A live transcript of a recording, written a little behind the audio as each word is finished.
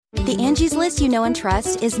The Angie's List you know and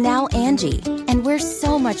trust is now Angie, and we're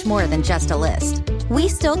so much more than just a list. We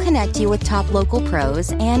still connect you with top local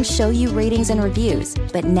pros and show you ratings and reviews,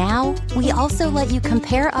 but now we also let you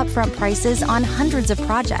compare upfront prices on hundreds of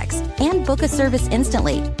projects and book a service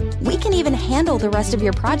instantly. We can even handle the rest of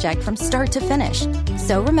your project from start to finish.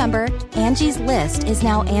 So remember, Angie's List is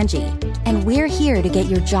now Angie, and we're here to get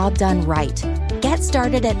your job done right. Get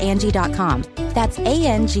started at Angie.com. That's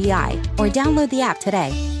ANGI, or download the app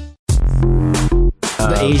today.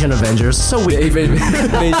 The Asian Avengers, so weak. Asian Avengers,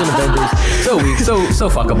 so weak, so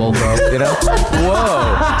fuckable, bro. You know?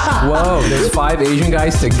 Whoa. There's 5 Asian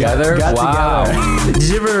guys together. Wow. Together. Did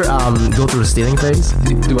you ever go through a stealing phase?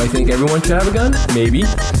 Do I think everyone should have a gun? Maybe.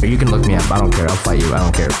 Or you can look me up. I don't care. I'll fight you. I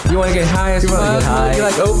don't care. You want to get high as fuck? You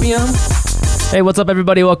like opium? Hey, what's up,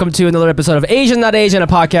 everybody? Welcome to another episode of Asian Not Asian, a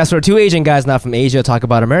podcast where 2 Asian guys not from Asia talk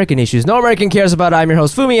about American issues no American cares about. I'm your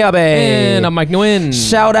host, Fumiabe. And I'm Mike Nguyen.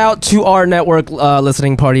 Shout out to our network,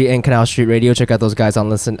 Listening Party and Canal Street Radio. Check out those guys on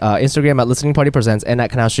Instagram at Listening Party Presents and at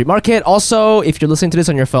Canal Street Market. Also, if you're listening to this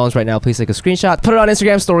on your phones right now, please take a screenshot, put it on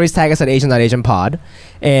Instagram stories, tag us at Asian Not Asian Pod,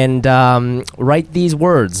 and write these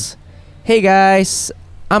words. Hey, guys,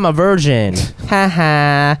 I'm a virgin.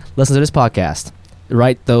 Ha. Listen to this podcast.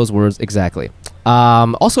 Write those words exactly.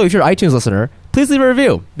 Also, if you're an iTunes listener, please leave a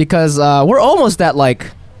review because we're almost at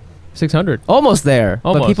like 600. Almost there.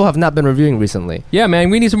 Almost. But people have not been reviewing recently. Yeah, man,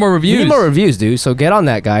 we need some more reviews. We need more reviews, dude. So get on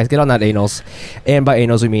that, guys. Get on that anals. And by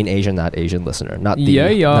anals, we mean Asian, not Asian listener. Not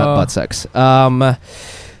butt sex.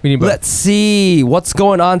 We need both. Let's see what's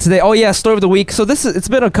going on today. Oh, yeah, story of the week. So it's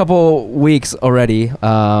been a couple weeks already,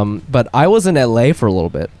 but I was in LA for a little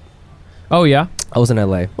bit. Oh, yeah? I was in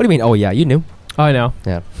LA. What do you mean, oh, yeah? You knew. Oh, I know.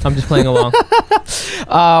 Yeah. I'm just playing along.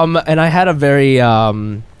 And I had a very I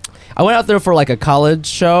went out there for like a college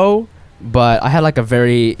show, but I had like a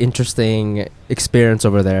very interesting experience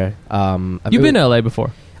over there. You've been to LA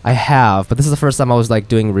before? I have, but this is the first time I was like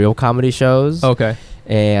doing real comedy shows. Okay.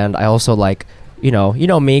 And I also like, you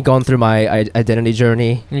know me going through my identity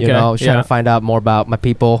journey, okay. You know, trying to find out more about my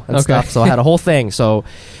people and stuff. So I had a whole thing. So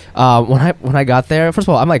when I got there, first of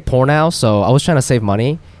all, I'm like poor now, so I was trying to save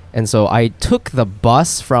money. And so I took the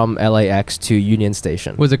bus from LAX to Union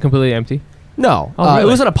Station. Was it completely empty? No. Oh, really? It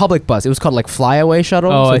wasn't a public bus. It was called like Flyaway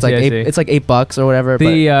Shuttle. Oh, so it's I like see. It's like $8 or whatever.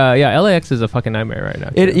 LAX is a fucking nightmare right now.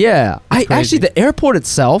 Yeah. It's crazy. Actually, the airport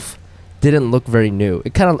itself didn't look very new.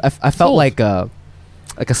 It kind of I felt like I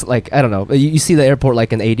don't know. You see the airport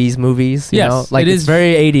like in 80s movies, you know? Like it's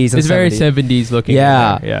very 80s and it's 70s. very 70s looking.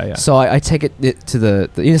 Yeah. So I take it to the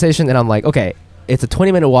Union Station and I'm like, okay, it's a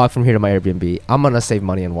 20-minute walk from here to my Airbnb. I'm going to save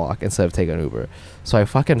money and walk instead of taking an Uber. So I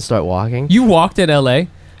fucking start walking. You walked in LA?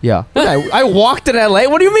 Yeah. I walked in LA?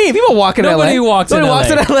 What do you mean? People walk in LA. Nobody walks in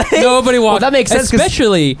LA. Nobody walks. Well, that makes sense.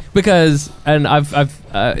 Especially because, and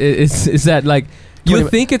is that like, you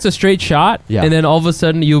think it's a straight shot, and then all of a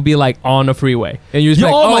sudden you'll be like on a freeway. And you're just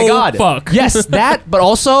like, oh my God. Fuck. Yes, that, but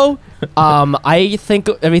also... I think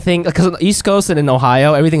everything, because on the East Coast and in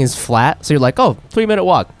Ohio, everything is flat. So you're like, 3-minute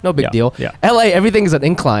walk, no big deal. Yeah. LA, everything is an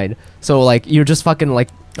incline. So like you're just fucking like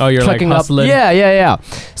you're trekking like hustling. up. Yeah.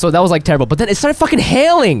 So that was like terrible. But then it started fucking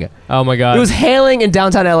hailing. Oh my God. It was hailing in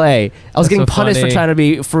downtown LA. I was getting punished for trying to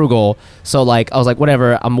be frugal. So like I was like,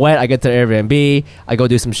 whatever, I'm wet. I get to Airbnb. I go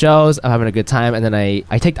do some shows. I'm having a good time. And then I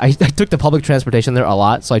took the public transportation there a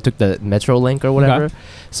lot. So I took the Metro Link or whatever. Okay.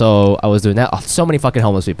 So I was doing that. Oh, so many fucking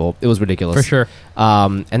homeless people. It was ridiculous. For sure.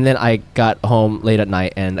 And then I got home late at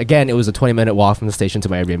night. And again, it was a 20-minute walk from the station to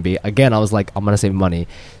my Airbnb. Again, I was like, I'm going to save money.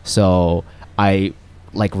 So I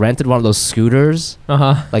like rented one of those scooters.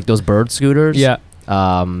 Like those bird scooters. Yeah.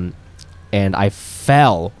 And I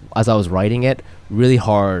fell as I was riding it really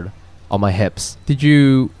hard on my hips. Did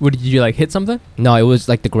you like hit something? No, it was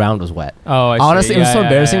like the ground was wet. Oh, I see. Honestly, it was so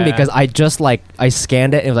embarrassing because I just like, I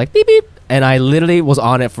scanned it and it was like beep beep. And I literally was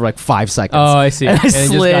on it for like 5 seconds. Oh, I see. And I it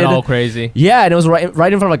slid. just got all crazy. Yeah, and it was right in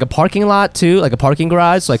front of like a parking lot too, like a parking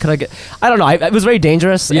garage. So I couldn't get, I don't know. It was very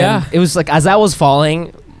dangerous. Yeah. And it was like, as I was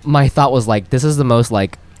falling, my thought was like, this is the most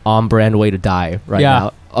like on-brand way to die right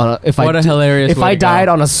now. If I died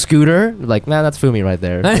on a scooter, like, man, that's Fumi right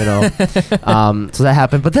there, you know. So that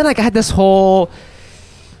happened. But then like I had this whole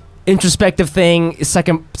introspective thing.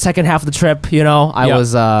 Second half of the trip, you know, I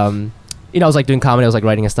was I was like doing comedy. I was like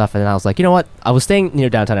writing and stuff, and then I was like, you know what? I was staying near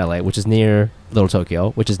downtown LA, which is near Little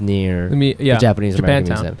Tokyo, which is near the Japanese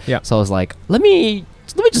American Museum. Yeah. So I was like, let me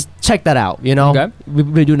just check that out. You know, okay.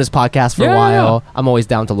 We've been doing this podcast for a while. I'm always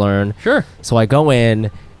down to learn. Sure. So I go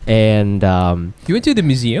in. And you went to the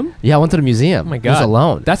museum? Yeah, I went to the museum. Oh my God. I was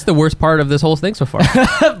alone. That's the worst part of this whole thing so far.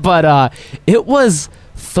 But it was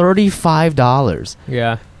 $35.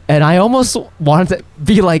 Yeah. and I almost wanted to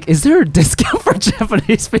be like, is there a discount for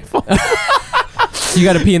Japanese people? You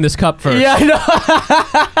got to pee in this cup first. Yeah, I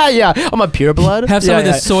know. Yeah, I'm a pure blood. Have some of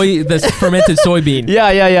this this fermented soybean.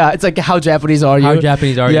 Yeah. It's like, how Japanese are you? How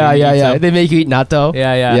Japanese are you? Yeah. They make you eat natto.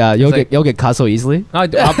 Yeah. You'll get kaso easily.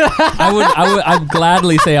 I'd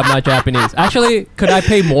gladly say I'm not Japanese. Actually, could I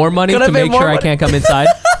pay more money to make sure I can't come inside?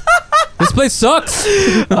 This place sucks.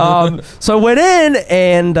 So I went in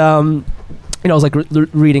and I was like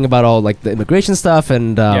reading about all like the immigration stuff,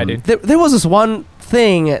 and there was this one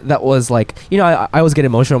thing that was like, I always get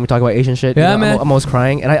emotional when we talk about Asian shit. Yeah, man. I'm always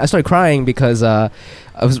crying, and I started crying because I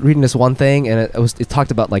was reading this one thing, and it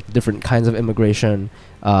talked about like different kinds of immigration,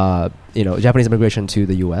 Japanese immigration to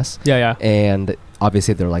the U.S. Yeah. And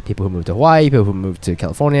obviously there are like people who moved to Hawaii, people who moved to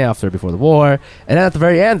California before the war, and then at the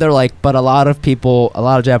very end they're like, but a lot of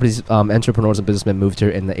Japanese entrepreneurs and businessmen moved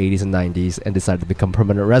here in the 80s and 90s and decided to become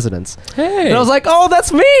permanent residents. Hey, and I was like, oh,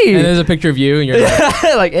 that's me. And there's a picture of you, and you're like,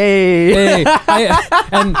 like, hey.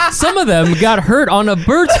 And some of them got hurt on a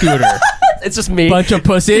bird scooter. It's just me. Bunch of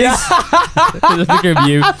pussies. Yeah. There's a picture of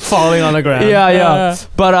you falling on the ground. Yeah.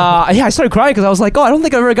 But I started crying because I was like, oh, I don't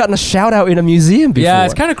think I've ever gotten a shout out in a museum before. Yeah,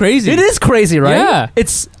 it's kind of crazy. It is crazy, right? Yeah.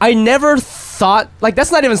 I never thought, like,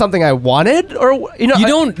 that's not even something I wanted, or you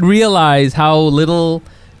don't realize how little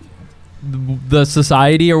the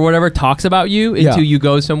society or whatever talks about you until you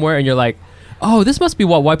go somewhere and you're like, oh, this must be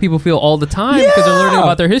what white people feel all the time because they're learning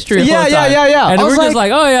about their history. Yeah. And we're just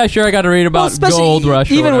like, oh yeah, sure, I got to read about gold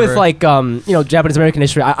rush. Even with like, Japanese American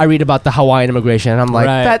history, I read about the Hawaiian immigration, and I'm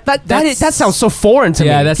like, that sounds so foreign to me.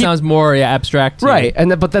 Yeah, that sounds more abstract. Right,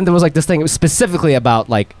 but then there was like this thing. It was specifically about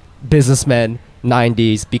like businessmen.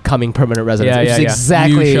 90s becoming permanent residents. Yeah.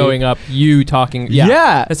 Exactly. You showing up, you talking.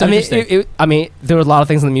 Yeah. That's interesting. I mean, there were a lot of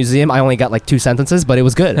things in the museum. I only got like 2 sentences, but it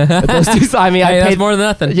was good. Those two, I paid, that's more than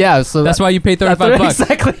nothing. Yeah, so that's why you paid $35.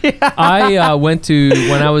 Exactly. I went to,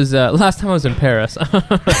 when I was last time I was in Paris.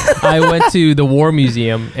 I went to the War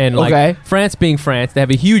Museum, and like France being France, they have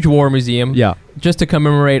a huge war museum. Yeah. Just to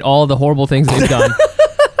commemorate all the horrible things they've done.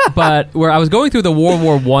 But where I was going through the World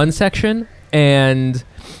War I section, and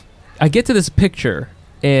I get to this picture,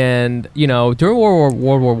 and during World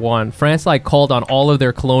War I, France like called on all of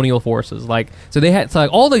their colonial forces,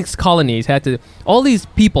 all these colonies all these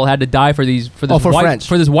people had to die for this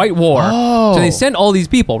white war. So they sent all these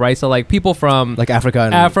people, right? So like people from like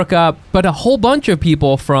Africa, but a whole bunch of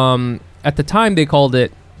people from, at the time they called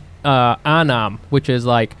it Annam, which is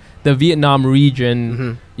like the Vietnam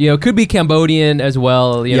region. Mm-hmm. Could be Cambodian as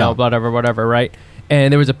well. Whatever, right?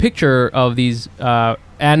 And there was a picture of these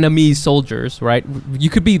Annamese soldiers, right? They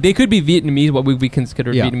could be Vietnamese, what we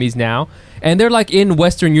consider Vietnamese now, and they're like in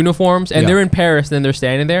Western uniforms, and they're in Paris, and then they're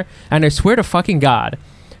standing there, and I swear to fucking God,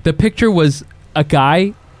 the picture was a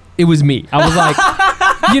guy. It was me. I was like,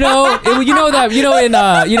 in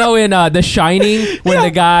The Shining, when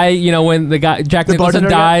the guy Jack Nicholson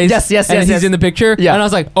dies, yes, he's in the picture, and I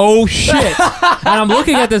was like, oh shit, and I'm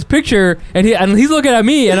looking at this picture, and he's looking at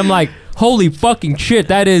me, and I'm like, holy fucking shit,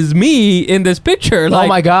 that is me in this picture. Like, oh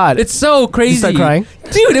my God. It's so crazy. You start crying?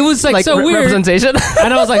 Dude, it was like so weird. Representation.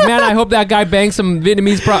 And I was like, man, I hope that guy banged some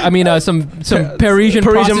Vietnamese, some Parisian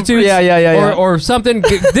prostitutes. Yeah. Or something,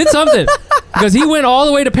 did something. Because he went all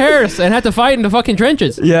the way to Paris and had to fight in the fucking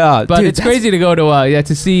trenches. Yeah. But dude, it's crazy to go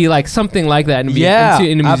to see like something like that in a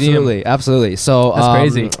museum. Absolutely. So that's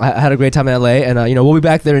crazy. I had a great time in LA, and we'll be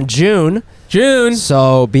back there in June.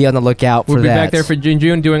 So be on the lookout for that. We'll be back there for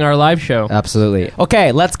June doing our live show. Absolutely.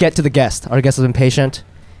 Okay, let's get to the guest. Our guest has been patient.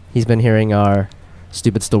 He's been hearing our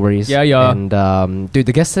stupid stories. Yeah. And dude,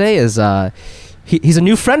 the guest today is he's a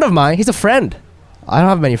new friend of mine. He's a friend. I don't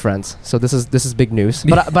have many friends, so this is big news.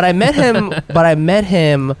 But I met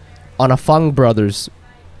him on a Fung Brothers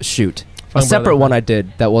shoot. A separate one I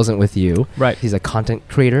did that wasn't with you. Right. He's a content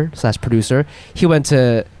creator / producer. He went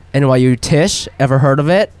to NYU Tisch. Ever heard of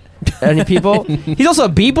it? Any people? He's also a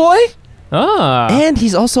b-boy. And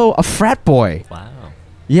he's also a frat boy. Wow.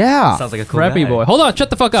 Yeah. Sounds like a cool frat b-boy. Hold on,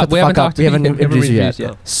 shut the fuck up. We haven't introduced you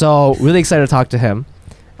yet. So really excited to talk to him.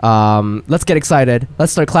 Let's get excited.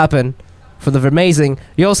 Let's start clapping for the amazing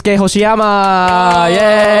Ryosuke Hoshiyama.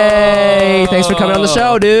 Yay! Thanks for coming on the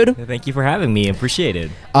show, dude. Thank you for having me. Appreciate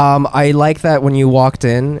it. I like that when you walked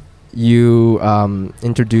in, you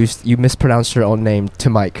mispronounced your own name to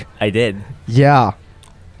Mike. I did. Yeah.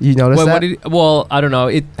 You noticed that? I don't know.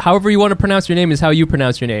 However you want to pronounce your name is how you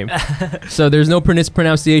pronounce your name. So there's no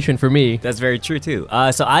pronunciation for me. That's very true, too.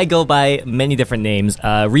 So I go by many different names.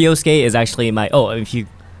 Ryosuke is actually if you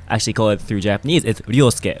actually call it through Japanese, it's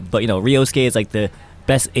Ryosuke. But, Ryosuke is like the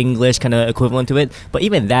best English kind of equivalent to it. But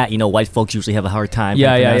even that, white folks usually have a hard time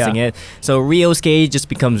pronouncing it. So Ryosuke just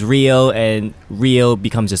becomes Rio, and Rio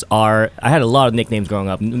becomes just R. I had a lot of nicknames growing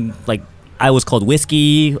up, like I was called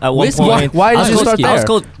Whiskey at one point. Why did you start there? I was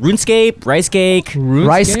called RuneScape, Rice Cake.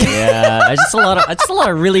 Rice Cake? Yeah, just a lot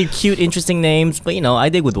of really cute, interesting names. But I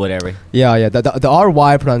dig with whatever. Yeah. The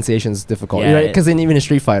RY pronunciation is difficult. Yeah, Because even in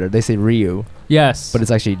Street Fighter, they say Ryu, Yes. but it's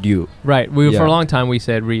actually Ryu. Right. For a long time we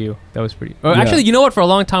said Ryu. That was pretty. Yeah. Actually, you know what? For a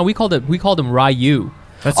long time we called him Ryu.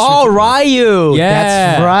 Ryu. Yeah.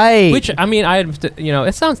 That's right. Which I mean,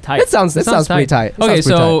 it sounds tight. It sounds pretty tight.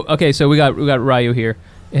 So we got Ryu here.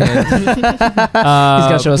 And He's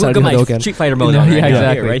gonna show us how to do my Hadouken. Street Fighter mode. No, on yeah, right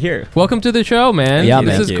exactly. here, right here. Welcome to the show, man. Yeah, this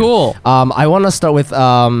man. is Thank you. cool. I want to start with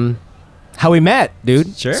how we met,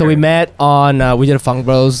 dude. Sure. So we met on we did a Funk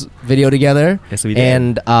Bros video together. Yes, we did.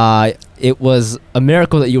 And it was a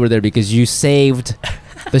miracle that you were there because you saved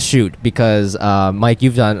the shoot. Because Mike,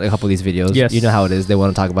 you've done a couple of these videos. Yes. You know how it is. They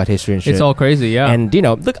want to talk about history and shit. It's all crazy, yeah. And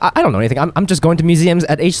look, I don't know anything. I'm just going to museums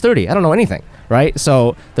at age 30. I don't know anything, right?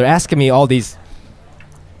 So they're asking me all these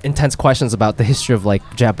intense questions about the history of like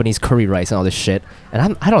Japanese curry rice and all this shit,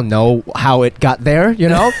 and I don't know how it got there,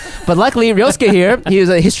 but luckily Ryosuke here, he was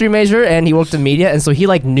a history major and he worked in media, and so he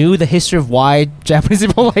like knew the history of why Japanese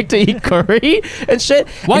people like to eat curry and shit.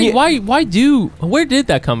 Where did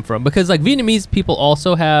that come from? Because like Vietnamese people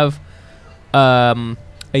also have a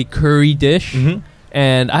curry dish. Mm-hmm.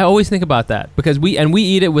 And I always think about that because we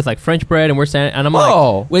eat it with like French bread, and we're saying, and I'm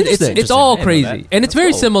Oh, like, it's all crazy, and it's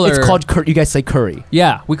very similar. It's called curry. You guys say curry.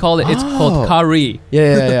 Yeah, we call it. It's called curry.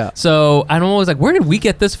 Yeah. So I'm always like, where did we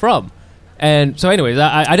get this from? And so, anyways,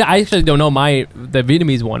 I actually don't know the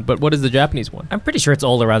Vietnamese one, but what is the Japanese one? I'm pretty sure it's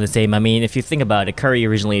all around the same. I mean, if you think about it, curry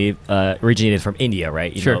originally originated from India,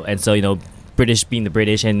 right? You know? And so British being the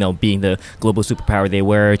British and being the global superpower they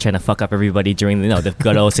were, trying to fuck up everybody during the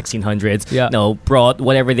good old 1600s. Brought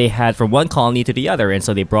whatever they had from one colony to the other, and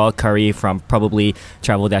so they brought curry from probably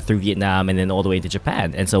traveled that through Vietnam and then all the way to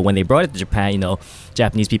Japan. And so when they brought it to Japan,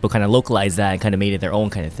 Japanese people kind of localized that and kind of made it their own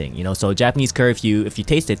kind of thing. So Japanese curry, if you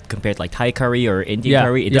taste it compared to like Thai curry or Indian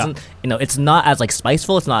curry, it doesn't. It's not as like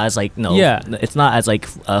spiceful. It's not as like it's not as like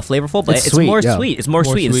flavorful, but it's more sweet. It's more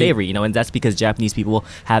sweet and savory. And that's because Japanese people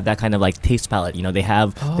have that kind of like taste palette.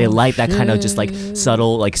 They like that kind of just like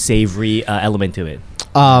subtle like savory element to it.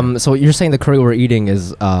 So you're saying the curry we're eating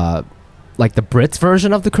is like the Brits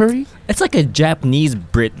version of the curry? It's like a Japanese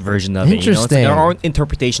Brit version of it. It's like their own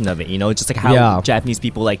interpretation of it. Just like how Japanese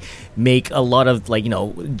people like make a lot of like they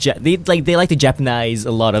like to Japanize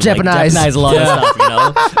a lot of Japanize a lot of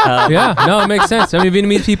stuff. No, it makes sense. I mean,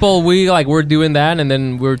 Vietnamese people, we're doing that, and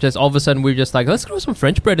then we're just all of a sudden we're just like, let's throw some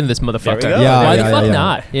French bread in this motherfucker. Why the fuck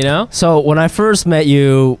not? So when I first met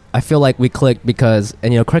you, I feel like we clicked because,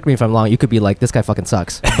 and correct me if I'm wrong, you could be like, this guy fucking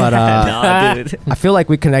sucks, but no, dude. I feel like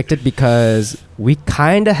we connected because we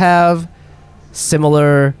kind of have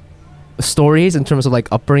similar stories in terms of like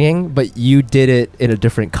upbringing, but you did it in a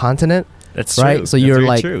different continent. That's right. True. So you're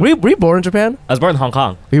like, were you born in Japan? I was born in Hong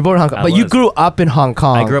Kong. You were born in Hong Kong, but you grew up in Hong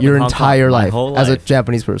Kong. I grew up your in Hong entire Kong, life my whole as a life.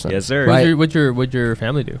 Japanese person. Yes, sir. Right? What'd your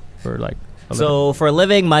family do for like? So for a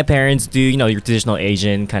living, my parents do your traditional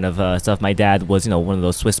Asian kind of stuff. My dad was one of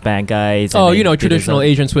those Swiss bank guys. Oh, traditional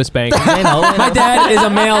Asian Swiss bank. My dad is a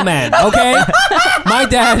mailman. Okay, my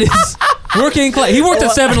dad is working class. He worked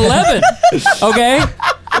at 7-Eleven. Okay,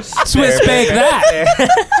 Swiss bank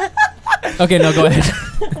that. Okay, no, go ahead.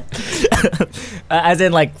 As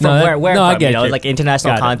in, like, from where no, I from, get you. like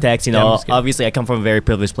international context. Obviously, I come from a very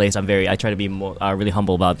privileged place. I try to be more really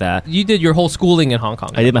humble about that. You did your whole schooling in Hong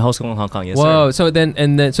Kong. I did my whole school in Hong Kong. Yes, Whoa!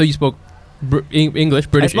 sir. So you spoke English,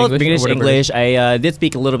 British I spoke English, English. I did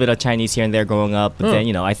speak a little bit of Chinese here and there growing up, but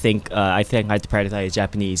then I think I had to prioritize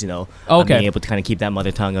Japanese. Being able to kind of keep that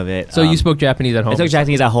mother tongue of it. So you spoke Japanese at home. I spoke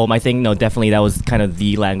Japanese at home. I think definitely that was kind of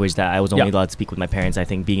the language that I was only allowed to speak with my parents. I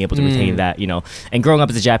think being able to retain that, and growing up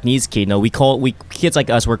as a Japanese kid, we kids like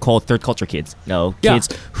us were called third culture kids. Kids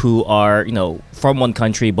who are from one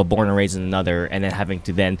country but born and raised in another, and then having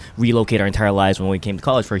to then relocate our entire lives when we came to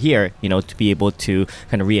college for here, to be able to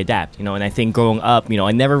kind of readapt. And I think growing up,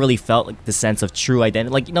 I never really felt like the sense of true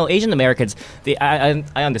identity. Like, Asian Americans, I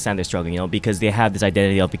understand they're struggling, because they have this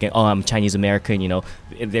identity of being, I'm Chinese American,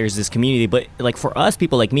 there's this community. But like for us,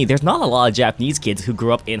 people like me, there's not a lot of Japanese kids who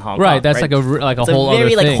grew up in Hong Kong. Right, that's like a whole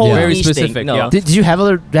very, other thing. Whole very niche specific. Thing. No. Did you have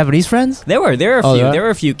other Japanese friends? There were a few. There were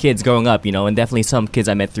a few kids growing up, and definitely some kids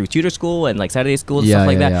I met through tutor school and like Saturday school and stuff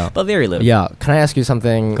like that. But very little. Yeah. Can I ask you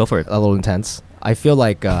something? Go for it. A little intense. I feel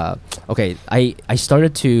like I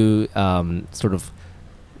started to sort of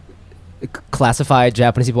classify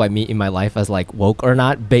Japanese people I meet in my life as like woke or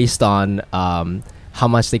not based on how how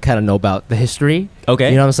much they kind of know about the history. Okay.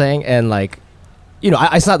 You know what I'm saying? And like, you know,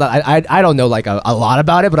 it's not that I don't know like a lot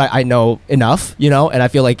about it, but I know enough, you know, and I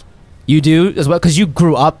feel like you do as well because you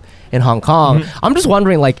grew up in Hong Kong. I'm just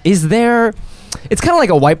wondering, like, is there... It's kind of like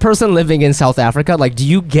a white person living in South Africa. Like, do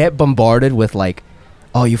you get bombarded with like,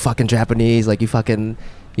 oh, you fucking Japanese, like you fucking,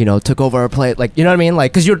 you know, took over our place, like, you know what I mean?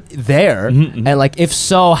 Like, because you're there, and like, if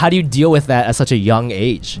so, how do you deal with that at such a young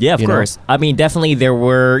age? Yeah, of course. I mean, definitely there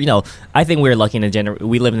were, you know, I think we're lucky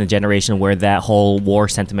we live in a generation where that whole war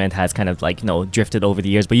sentiment has kind of like, you know, drifted over the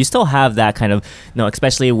years, but you still have that kind of, you know,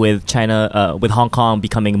 especially with China, with Hong Kong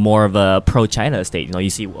becoming more of a pro-China state. You know, you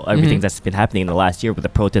see everything that's been happening in the last year with the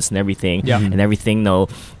protests and everything, and everything. No,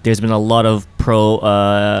 there's been a lot of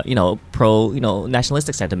pro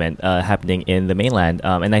nationalistic sentiment happening in the mainland,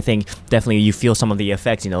 and I think definitely you feel some of the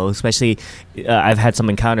effects. You know, especially I've had some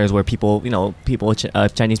encounters where people,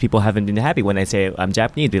 Chinese people haven't been happy when I say I'm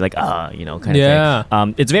Japanese. They're like, you know, kind of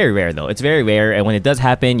thing. It's very rare though. It's very rare, and when it does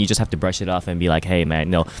happen, you just have to brush it off and be like, hey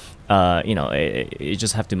man, no. You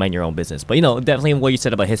just have to mind your own business. But, you know, definitely what you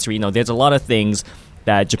said about history, you know, there's a lot of things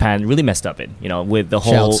that Japan really messed up in, you know, with the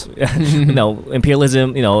whole,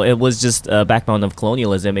 imperialism, you know, it was just a backbone of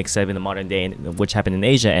colonialism, except in the modern day, which happened in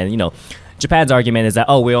Asia. And, you know, Japan's argument is that,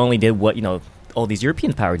 we only did what, you know, all these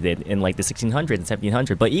European powers did in like the 1600s and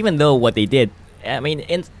 1700s. But even though what they did, I mean,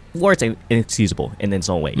 war is inexcusable in its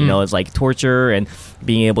own way. You know, it's like torture and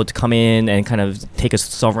being able to come in and kind of take a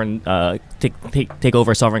sovereign, take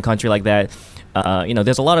over a sovereign country like that. You know,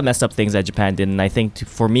 there's a lot of messed up things that Japan did, and I think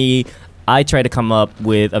for me, I try to come up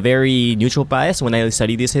with a very neutral bias when I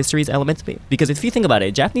study these histories elements, because if you think about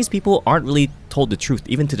it, Japanese people aren't really told the truth,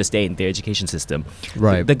 even to this day, in their education system.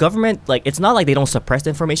 Right. The government, like, it's not like they don't suppress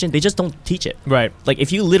the information, they just don't teach it. Right. Like,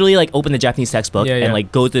 if you literally, like, open the Japanese textbook and,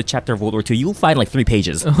 like, go to the chapter of World War II, you'll find, like, 3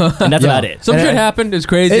 pages. And that's about it. Some shit happened. It's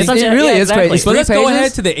crazy. It really is crazy. But let's go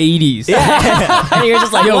ahead to the 80s. Yeah. And you're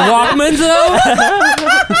just like, yo, Walkmans, though?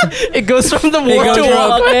 It goes from the war to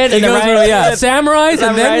Walkman. It goes from, Samurais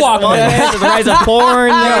and then Walkman. The rise of porn.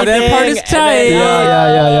 Yeah, that part is tight.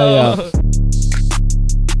 Yeah.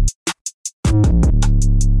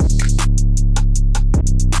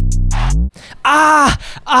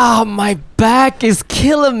 My back is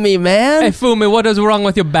killing me, man. Hey, Fumi, what is wrong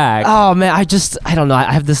with your back? Oh, man, I don't know.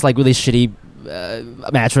 I have this, like, really shitty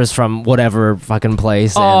mattress from whatever fucking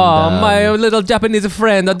place. My little Japanese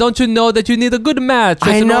friend. Don't you know that you need a good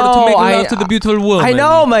mattress in order to make love to the beautiful woman? I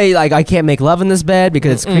know, I can't make love in this bed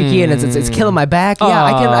because it's creaky and it's killing my back.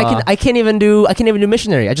 Yeah, I can't even do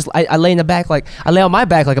missionary. I lay in the back, like I lay on my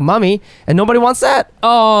back like a mummy, and nobody wants that.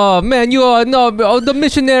 Oh man, you are the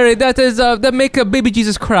missionary that make a baby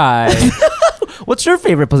Jesus cry. What's your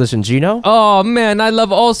favorite position, Gino? Oh man, I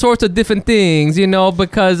love all sorts of different things, you know,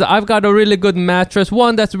 because I've got a really good mattress,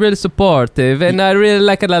 one that's really supportive, and I really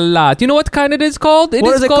like it a lot. You know what kind it is called?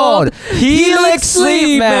 What is it called? Helix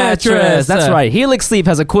Sleep Mattress. That's right. Helix Sleep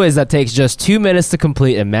has a quiz that takes just 2 minutes to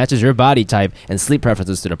complete and matches your body type and sleep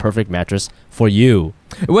preferences to the perfect mattress for you.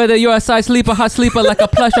 Whether you're a side sleeper, hot sleeper, like a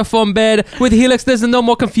plush or foam bed, with Helix, there's no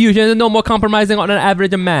more confusion and no more compromising on an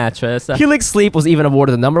average mattress. Helix Sleep was even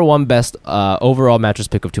awarded the #1 best overall mattress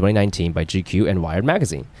pick of 2019 by GQ and Wired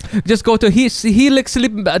magazine. Just go to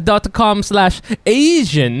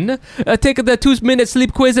helixsleep.com/Asian, take the 2-minute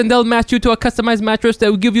sleep quiz, and they'll match you to a customized mattress that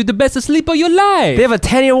will give you the best sleep of your life. They have a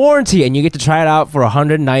 10-year warranty, and you get to try it out for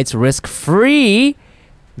 100 nights risk-free.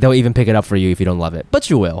 They'll even pick it up for you if you don't love it, but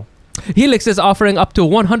you will. Helix is offering up to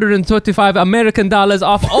 $125 American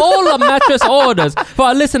off all mattress orders for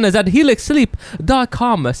our listeners at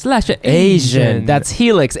helixsleep.com/Asian. That's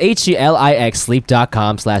Helix, HELIX,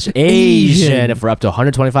 sleep.com/Asian for up to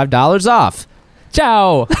 $125 off.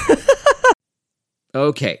 Ciao.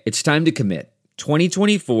 Okay, it's time to commit.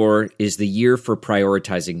 2024 is the year for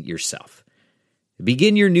prioritizing yourself.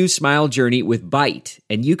 Begin your new smile journey with Byte,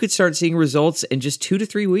 and you could start seeing results in just 2 to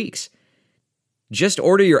 3 weeks. Just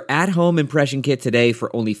order your at-home impression kit today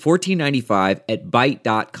for only $14.95 at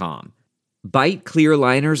Byte.com. Byte clear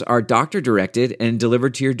liners are doctor-directed and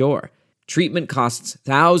delivered to your door. Treatment costs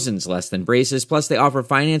thousands less than braces, plus they offer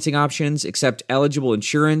financing options, accept eligible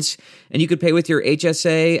insurance, and you could pay with your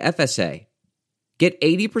HSA, FSA. Get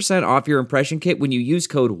 80% off your impression kit when you use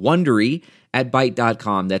code WONDERY at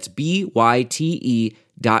Byte.com. That's BYTE.com.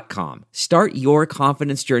 Start your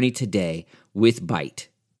confidence journey today with Byte.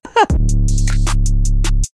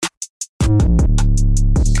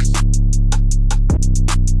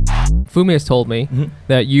 Fumi has told me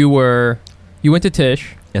that you went to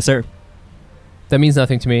Tisch. Yes, sir. That means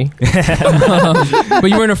nothing to me. But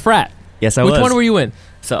you were in a frat. Yes, I was. Which one were you in?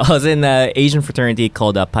 So I was in an Asian fraternity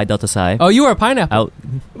called Pi Delta Psi. Oh, you were a pineapple.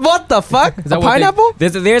 What the fuck? Is that a what they- pineapple?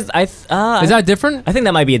 Is that different? I think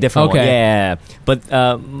that might be a different Okay. one. Yeah. But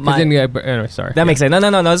Anyway, sorry. that makes sense.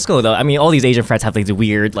 No, it's cool though. I mean, all these Asian frats have like the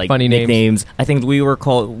weird like Funny names. nicknames. I think we were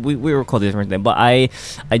called different things. But I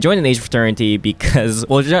joined an Asian fraternity because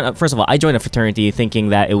first of all, I joined a fraternity thinking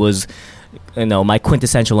that it was my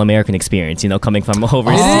quintessential American experience, coming from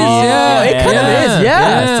overseas. It is, yeah. It kind of is,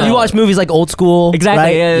 yeah. Yeah. You watch movies like Old School, Exactly.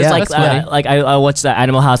 right? Yeah, it's that's funny. like I watched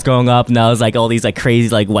Animal House growing up, and I was like all these like crazy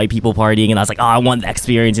like white people partying, and I was like, oh, I want that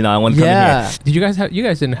experience, I want to come in here. Did you guys have? You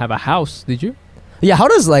guys didn't have a house, did you? Yeah, how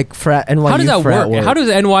does like frat NYU How does that frat work? How does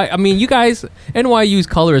I mean, you guys, NYU's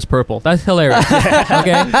color is purple. That's hilarious.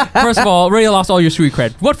 Okay. First of all, already lost all your street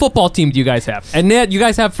cred. What football team do you guys have? And then you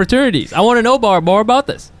guys have fraternities. I want to know more about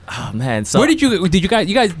this. Oh man, so Where did you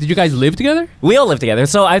guys live together? we all live together?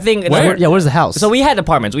 So I think Where? Yeah, where's the house? So we had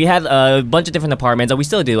apartments. We had a bunch of different apartments, and we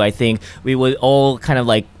still do. I think we would all kind of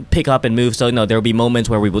like pick up and move. So there would be moments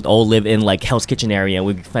where we would all live in like Hell's Kitchen area, and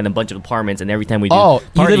we'd find a bunch of apartments. And every time we do, you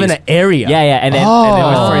parties, live in an area. Yeah, and then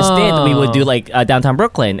for a stint we would do like downtown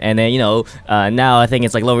Brooklyn, and then now I think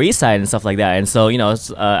it's like Lower East Side and stuff like that. And so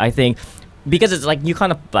I think. Because it's like you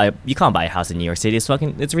can't buy a house in New York City.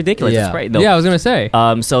 It's ridiculous. Yeah. It's right. Yeah, I was gonna say.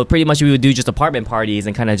 So pretty much we would do just apartment parties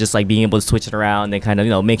and kind of just like being able to switch it around and kind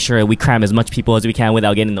of make sure we cram as much people as we can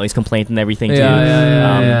without getting noise complaints and everything too.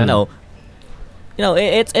 Yeah.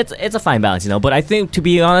 It's a fine balance, But I think, to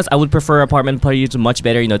be honest, I would prefer apartment parties much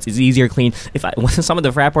better. It's easier, clean. Some of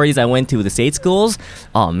the frat parties I went to, the state schools,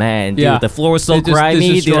 oh man, dude, the floor was so They just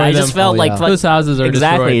grimy, dude. I just felt like those houses are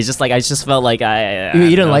exactly. destroyed. It's just like I just felt like You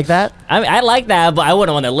didn't like that? I mean, I like that, but I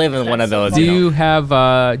wouldn't want to live in one of those. Did you have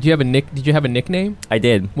a nickname? I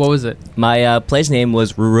did. What was it? My pledge name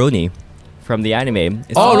was Rurouni from the anime.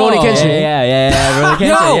 Rurouni Kenshin. Yeah, Rurouni Kenshin.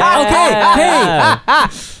 Yo, yeah.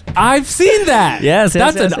 okay, hey. I've seen that. Yes,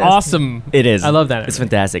 That's an awesome. It is. I love that. It's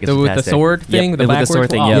fantastic. It's With the fantastic. sword thing, Yep, the with the backwards sword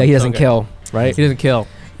thing. claw. Yeah, Yeah, he doesn't Okay. kill, right? He doesn't kill.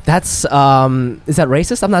 That's is that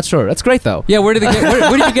racist? I'm not sure. That's great though. Yeah, where did you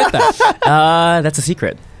get that? That's a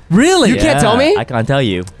secret. Really? You can't tell me? I can't tell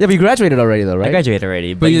you. Yeah, but you graduated already though, right? I graduated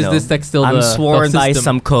already, But but is this like still I'm the sworn by system?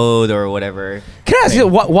 some code or whatever. Can I ask you,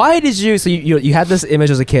 why did you? So you had this image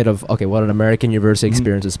as a kid of what an American university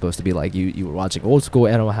experience is supposed to be like. You were watching Old School,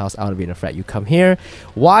 Animal House, I want to be in a frat. You come here.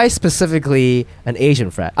 Why specifically an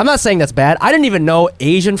Asian frat? I'm not saying that's bad. I didn't even know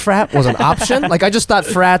Asian frat was an option. Like I just thought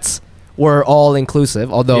frats were all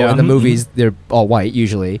inclusive. Although in the movies they're all white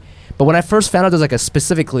usually. But when I first found out there's like a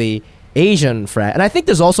specifically Asian frat, and I think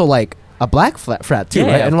there's also like a black frat too,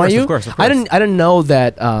 right? Of course. I didn't know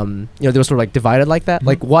that they were sort of like divided like that.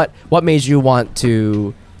 Like what made you want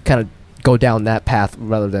to kind of go down that path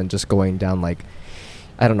rather than just going down like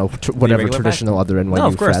I don't know whatever traditional other NYU No,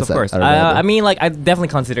 of course, frats of course. that are available. I mean, like I definitely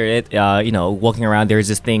considered it. Walking around, there's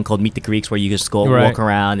this thing called Meet the Greeks where you just go walk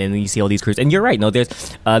around and you see all these crews. And you're right. No, there's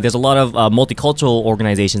a lot of multicultural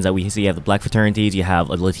organizations that we see. You have the black fraternities, you have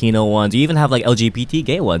Latino ones, you even have like LGBT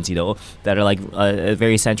gay ones. That are like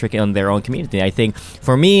very centric on their own community. I think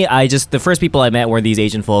for me, the first people I met were these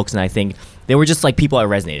Asian folks, and I think they were just like people I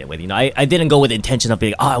resonated with. I didn't go with the intention of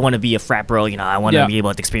being, I want to be a frat bro. I want to be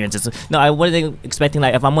able to experience this. No, I wasn't expecting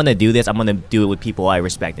like if I'm going to do this, I'm going to do it with people I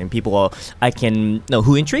respect and people I can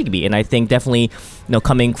who intrigue me. And I think definitely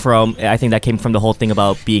coming from, I think that came from the whole thing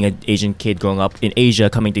about being an Asian kid growing up in Asia,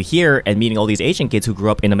 coming to here and meeting all these Asian kids who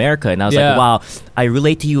grew up in America. And I was like, wow, I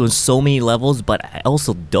relate to you on so many levels, but I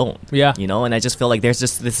also don't. Yeah. And I just feel like there's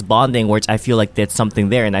just this bonding which I feel like there's something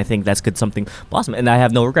there, and I think that's good, something awesome. And I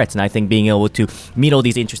have no regrets. And I think being able to meet all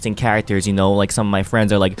these interesting characters, like some of my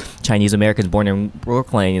friends are like Chinese Americans born in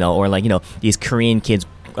Brooklyn, or like these Korean kids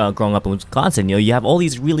growing up in Wisconsin. You have all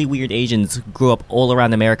these really weird Asians who grew up all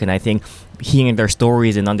around America, and I think hearing their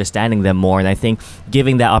stories and understanding them more, and I think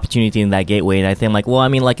giving that opportunity and that gateway, and I think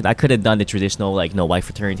I could have done the traditional white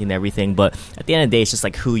fraternity and everything, but at the end of the day it's just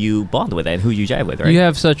like who you bond with and who you jive with, right? You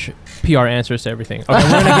have such PR answers to everything. Okay, we're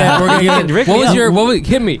gonna get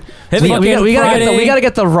hit me. We gotta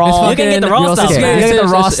get the raw. You can get the raw stuff. You gotta get the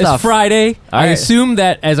raw stuff. It's Friday. I assume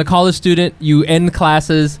that as a college student you end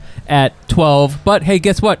classes at 12, but hey,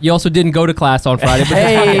 guess what? You also didn't go to class on Friday.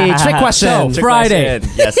 Hey, trick question. So, Friday.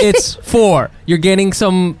 Yes. It's 4. You're getting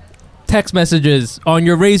some text messages on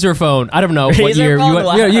your Razr phone. I don't know what year.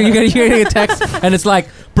 You're getting a text, and it's like,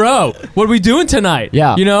 bro, what are we doing tonight?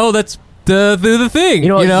 Yeah. That's the thing.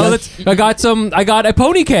 I got a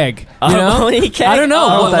pony keg. Pony keg? I don't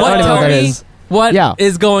know. Tell me what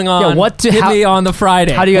is going on. Hit me on the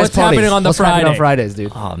Friday. How do you guys What's happening on the What's Friday? happening on Fridays,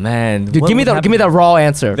 dude? Oh man, Dude, give me the raw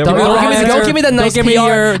answer. Don't give me the nice PR.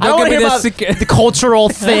 I don't want to hear about the cultural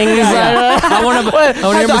things. I I want to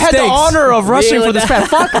hear mistakes. I had the honor of rushing for this frat.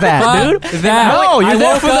 Fuck that, dude. No, you're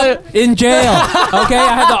there woke for up in jail. Okay,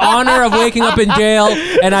 I had the honor of waking up in jail,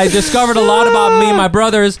 and I discovered a lot about me and my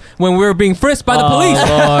brothers when we were being frisked by the police.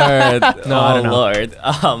 Lord. No, I don't know. Lord.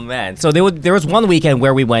 Oh man. So there was one weekend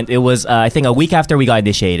where we went. It was I think a week after we got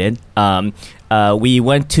initiated. We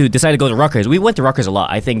decided to go to Rutgers. We went to Rutgers a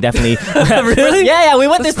lot. I think definitely. Really? Yeah. We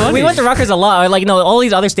went to Rutgers a lot. Like all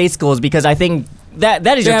these other state schools because I think. That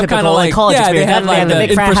is your typical college experience. They have like the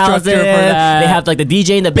big frat houses. infrastructure for that. They have like the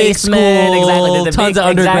DJ in the Big basement. school, Exactly. tons of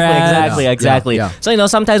undergrads. Exactly. Yeah. So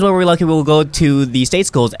sometimes when we're lucky, we'll go to the state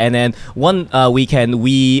schools. And then one weekend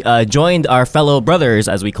we joined our fellow brothers,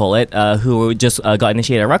 as we call it, who just got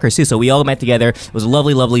initiated at Rutgers too. So we all met together. It was a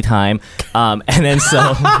lovely time. And then so.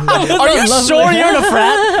 Are you sure you're in a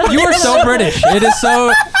frat? You are so British. It is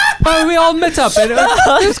so. We all met up, and it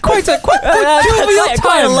was quite a jovial time.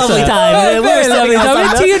 Quite a lovely time. Very lovely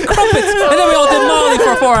time. Tea and crumpets, and then we all did Molly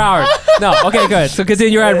for 4 hours. No, okay, good. So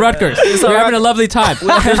continue. You're at Rutgers. So you're having a lovely time.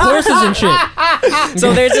 There's horses and shit.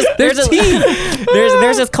 So there's tea.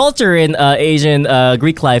 There's this culture in Asian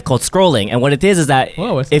Greek life called scrolling, and what it is that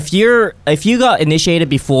if you got initiated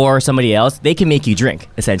before somebody else, they can make you drink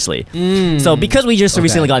essentially. So because we just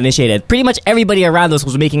recently got initiated, pretty much everybody around us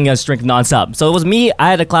was making us drink nonstop. So it was me.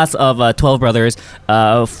 I had a class of 12 brothers.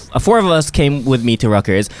 4 of us came with me to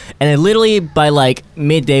Rutgers, and then literally by like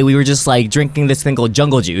midday we were just like drinking this thing called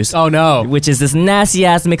jungle juice. Oh no! Which is this nasty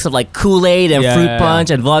ass mix of like Kool-Aid and fruit punch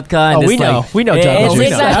and vodka. And we know jungle juice.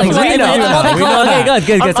 Exactly. We know.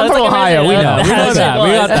 Okay, good. I'm from Ohio. We know. We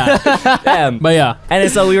got that. But yeah. And then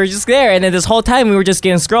so we were just there, and then this whole time we were just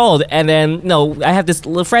getting scrolled. And then I have this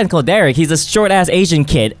little friend called Derek. He's a short ass Asian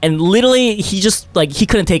kid, and literally he just like he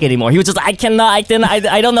couldn't take it anymore. He was just I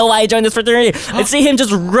don't know why I joined this fraternity. And see him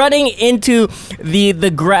just running into the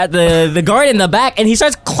guard in the back, and he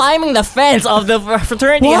starts climbing the fence of the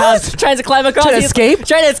fraternity house, trying to climb across. Trying to escape.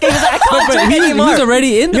 He's like, I can't drink anymore. He was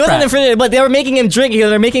already in the frat. fraternity, but they were making him drink. They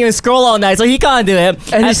were making him scroll all night, so he can't do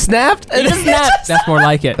it. And he snapped. He just snapped. That's more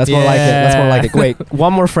like it. That's more like it. Wait,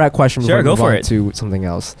 one more frat question before Sure, we go move for on it. to something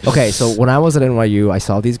else. Okay, so when I was at NYU, I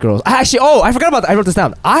saw these girls. I forgot about that. I wrote this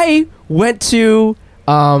down. I went to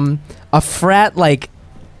a frat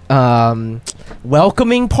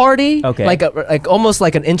welcoming party. Okay. Like almost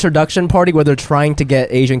like an introduction party where they're trying to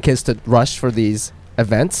get Asian kids to rush for these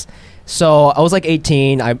events. So I was like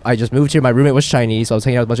 18. I just moved here. My roommate was Chinese, so I was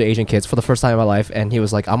hanging out with a bunch of Asian kids for the first time in my life. And he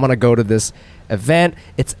was like, I'm gonna go to this event.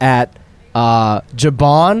 It's at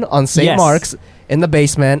Jabon on St. Mark's in the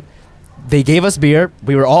basement. They gave us beer.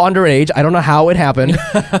 We were all underage. I don't know how it happened.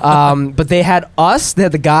 But they had us, they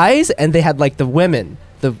had the guys, and they had like the women,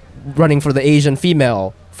 the running for the Asian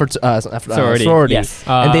female sorority. Yes.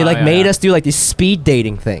 And they made us do like these speed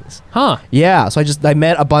dating things. Huh. Yeah. So I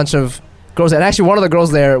met a bunch of girls, and actually one of the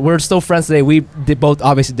girls there, we're still friends today. We both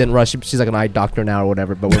obviously didn't rush. She's like an eye doctor now or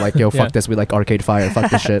whatever, but we're like, yo, fuck this. We like Arcade Fire.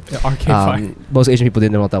 Fuck this shit. Arcade Fire. Most Asian people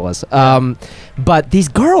didn't know what that was. But these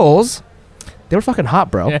girls, they were fucking hot,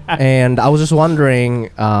 bro. And I was just wondering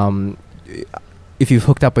if you've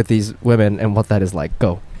hooked up with these women and what that is like.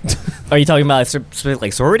 Go. Are you talking about specific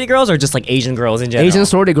like sorority girls or just like Asian girls in general? Asian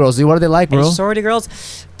sorority girls. What are they like, bro? Asian sorority girls?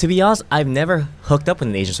 To be honest, I've never hooked up with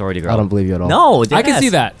an Asian sorority girl. I don't believe you at all. No, I can see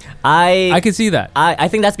that. I can see that. I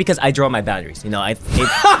think that's because I draw my boundaries. No, I'm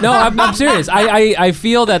serious. I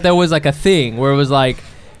feel that there was like a thing where it was like,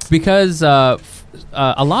 because a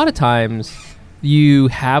lot of times you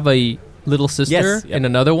have a little sister and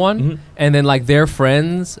another one, and then like their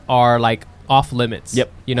friends are like off limits.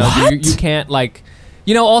 Yep. You know, you can't like,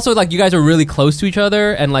 you know, also like you guys are really close to each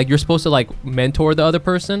other, and like you're supposed to like mentor the other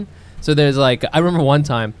person. So there's like, I remember one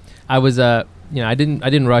time I was I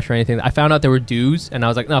didn't rush or anything. I found out there were dues, and I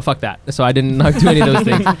was like, no, fuck that. So I didn't do any of those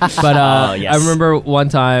things. But I remember one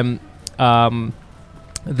time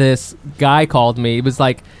this guy called me. It was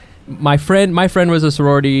like my friend was in a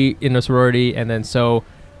sorority, and then so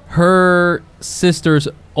her sister's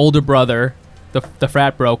older brother, the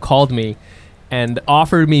frat bro, called me and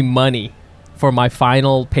offered me money for my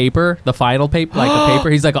final paper, the paper.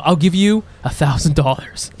 He's like, I'll give you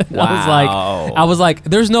 $1,000. Wow. I was like,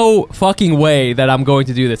 there's no fucking way that I'm going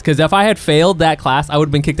to do this, because if I had failed that class, I would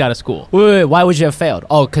have been kicked out of school. Wait, why would you have failed?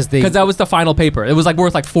 Oh, because that was the final paper. It was like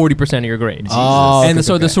worth like 40% of your grade. Oh, and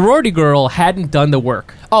the sorority girl hadn't done the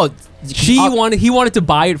work. Oh, he wanted to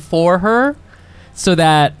buy it for her, so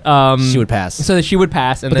that she would pass. So that she would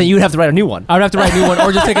pass, and but then you would have to write a new one. I would have to write a new one,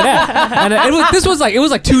 or just take an F. And it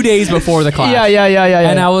was like 2 days before the class. Yeah.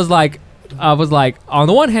 And I was like, on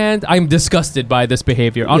the one hand, I'm disgusted by this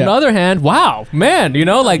behavior. On the other hand, wow, man,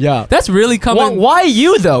 that's really coming. Why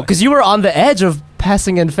you though? Because you were on the edge of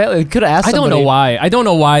passing and failing. Could have asked. I don't know why. I don't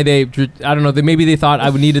know why they. I don't know. Maybe they thought I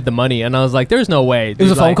needed the money, and I was like, "There's no way." It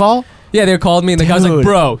was a phone call. Yeah, they called me, and the guy was like,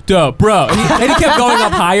 "Bro, and he kept going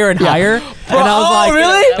up higher and higher. Bro, and I was like,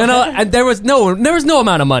 really? And there was no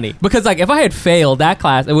amount of money because like if I had failed that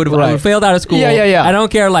class, I would have failed out of school. Yeah. I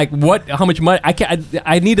don't care like how much money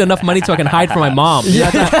I need enough money so I can hide from my mom.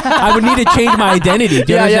 I would need to change my identity.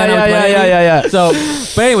 Do you understand? Yeah. So,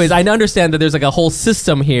 but anyways, I understand that there's like a whole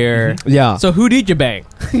system here. Yeah. So who did you bang?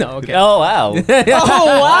 No. Okay. Oh wow.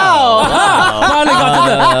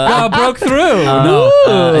 Finally broke through.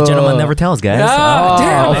 A gentleman never tells, guys.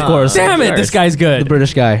 Damn it. Of course. Damn it. This guy's good. The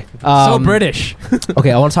British guy. So British.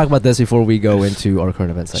 Okay, I want to talk about this before we go into our current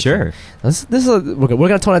events section. Sure. This is we're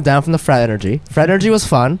gonna tone it down from the frat energy. Frat energy was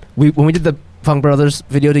fun. When we did the Funk Brothers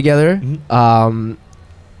video together,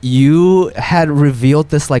 you had revealed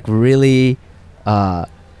this like really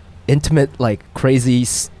intimate, like crazy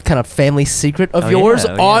kind of family secret of yours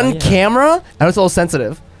on camera. I know it's a little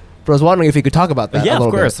sensitive, but I was wondering if you could talk about that. Yeah, a little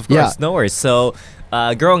of course, bit. of course. Yeah. No worries. So,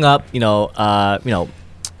 growing up,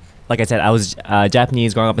 like I said, I was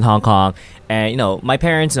Japanese growing up in Hong Kong, and my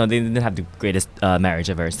parents, they didn't have the greatest marriage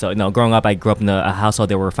ever. So, growing up, I grew up in a household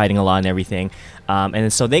that were fighting a lot and everything,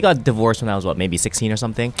 and so they got divorced when I was maybe 16 or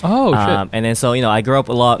something. Oh shit! And then so I grew up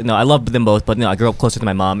a lot. I loved them both, but I grew up closer to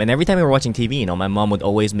my mom. And every time we were watching TV, my mom would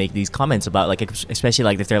always make these comments about like, especially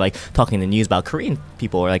like if they're like talking in the news about Korean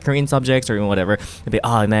people or like Korean subjects or even whatever. They'd be,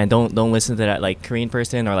 oh man, don't listen to that like Korean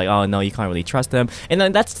person, or like, oh no, you can't really trust them. And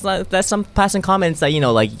then that's some passing comments that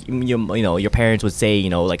like your parents would say,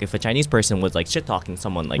 like if a Chinese person was like shit talking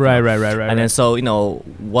someone, like right. And then so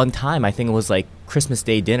one time I think it was like Christmas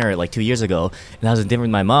Day dinner like 2 years ago, and I was at dinner with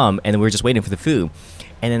my mom, and we were just waiting for the food,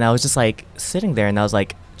 and then I was just like sitting there, and I was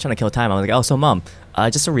like trying to kill time. I was like, oh, so mom,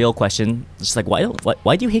 just a real question, just like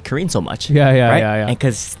why do you hate Koreans so much? Yeah. And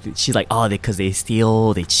because she's like, oh, because they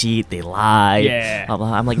steal, they cheat, they lie. Yeah.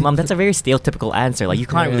 I'm like, mom, that's a very stereotypical answer. Like you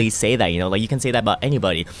can't really say that, like you can say that about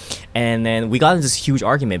anybody. And then we got into this huge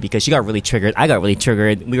argument because she got really triggered, I got really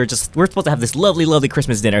triggered. We were supposed to have this lovely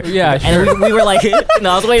Christmas dinner. Yeah, sure. And we were like, I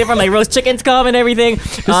was waiting for my roast chicken to come and everything.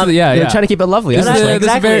 You're trying to keep it lovely. This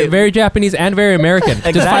is very, very Japanese and very American.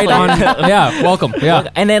 Just fight on. Yeah, welcome. Yeah.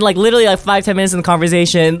 And then like literally like 5-10 minutes in the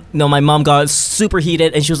conversation, my mom got super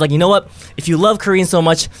heated, and she was like, you know what? If you love Koreans so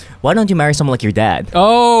much, why don't you marry someone like your dad?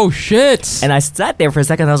 Oh shit! And I sat there for a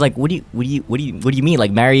second. And I was like, what do you mean?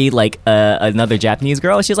 Like marry like another Japanese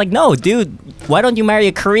girl? She's like, no, dude. Why don't you marry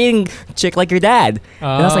a Korean chick like your dad? And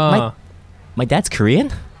I was like, my dad's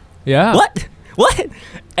Korean? Yeah. What?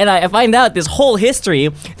 And I find out this whole history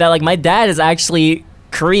that like my dad is actually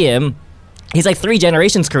Korean. He's like 3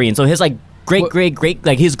 generations Korean. So his like great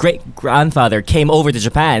like his great grandfather came over to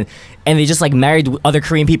Japan, and they just like married other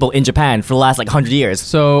Korean people in Japan for the last like 100 years.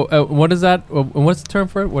 So what is that? What's the term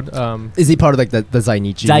for it? What is he part of like the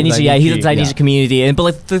Zainichi? Zainichi, yeah, he's a Zainichi community. And but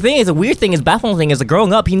like the thing is, the weird thing is, baffling thing is, that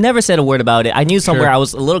growing up, he never said a word about it. I knew somewhere I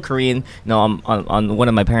was a little Korean, on one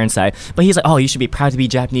of my parents' side, but he's like, oh, you should be proud to be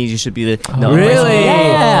Japanese. You should be the really?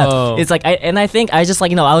 Yeah. Oh. It's like I think I just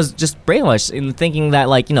like I was just brainwashed in thinking that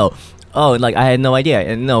like oh, like I had no idea,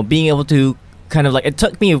 and being able to kind of like it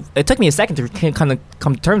took me a second to kind of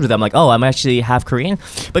come to terms with it. I'm like, oh, I'm actually half Korean.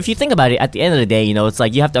 But if you think about it, at the end of the day, it's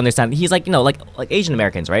like you have to understand he's like like Asian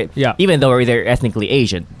Americans, right? Yeah. Even though they're ethnically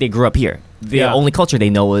Asian, they grew up here. The only culture they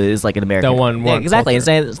know is like an American. That one exactly.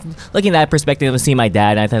 culture. And so looking at that perspective and seeing my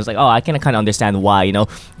dad, and I was like, oh, I can kind of understand why.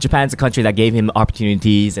 Japan's a country that gave him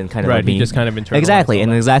opportunities and kind of right. He just kind of internalized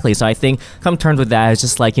exactly. So I think come to terms with that. It's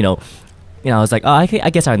just like I was like, oh, I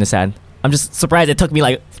guess I understand. I'm just surprised it took me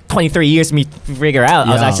like 23 years for me to figure out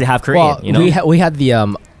I was actually half Korean. Well, we had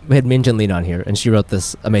Min Jin Lin on here, and she wrote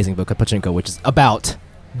this amazing book, Pachinko, which is about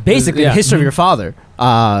basically the history of your father.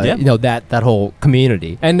 That whole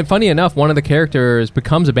community. And funny enough, one of the characters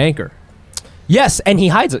becomes a banker. Yes, and he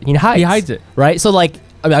hides it. He hides it, right? So like,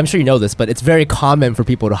 I'm sure you know this, but it's very common for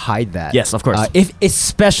people to hide that. Yes, of course.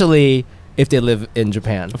 Especially if they live in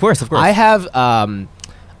Japan. Of course. I had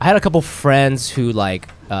a couple friends who like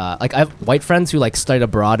I have white friends who like studied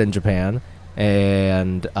abroad in Japan,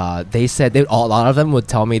 and they said a lot of them would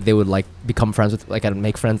tell me they would like become friends with like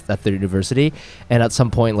make friends at their university, and at some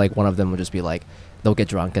point like one of them would just be like, they'll get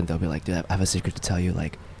drunk and they'll be like, dude, I have a secret to tell you,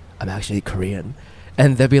 like I'm actually Korean.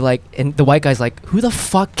 And they'll be like, and the white guy's like, who the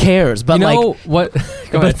fuck cares? But what?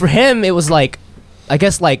 But for him it was like, I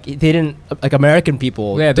guess like they didn't, like American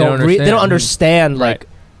people they don't understand like,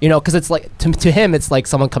 because it's like to him it's like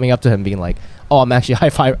someone coming up to him being like, oh, I'm actually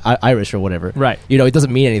Irish or whatever. Right. It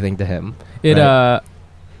doesn't mean anything to him. It right?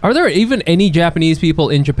 Are there even any Japanese people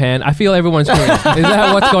in Japan? I feel everyone's Korean. Is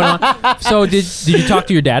that what's going on? So did you talk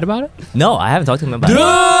to your dad about it? No, I haven't talked to him about Dude!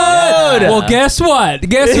 it. Well, guess what?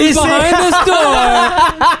 Guess who's behind this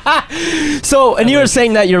door? So, and you were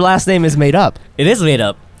saying that your last name is made up. It is made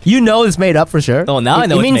up. You know it's made up for sure. Oh, now I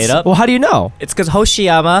know it's made up. Well, how do you know? It's because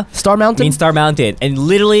Hoshiyama Star Mountain means Star Mountain, and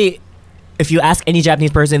literally, if you ask any Japanese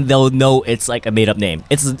person, they'll know it's like a made-up name.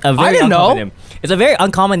 It's a very uncommon name. It's a very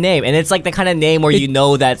uncommon name, and it's like the kind of name where you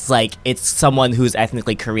know that's like it's someone who's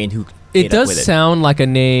ethnically Korean who. It does sound like a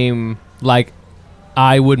name like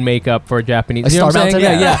I would make up for a Japanese. Like you know what I'm Star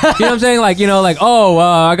saying? Mountain? Yeah. You know what I'm saying? Like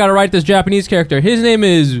I gotta write this Japanese character. His name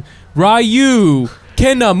is Ryu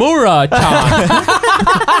Kenamura-chan.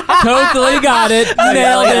 Totally got it.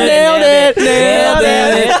 Nailed it.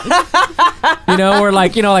 You know, or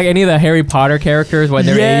like any of the Harry Potter characters when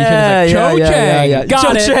they're Asian. It's like, Cho-Chang.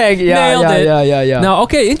 Got it. Nailed it. Yeah. No,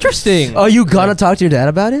 okay, interesting. Are you gonna talk to your dad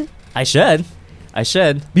about it? I should. Are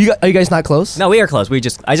you guys not close? No, we are close.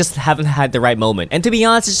 I just haven't had the right moment. And to be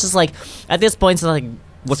honest, it's just like at this point, it's like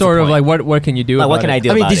what's sort the of point? like what can you do? Like, about what can it? I do?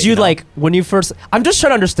 I mean, about did it, you know? like when you first? I'm just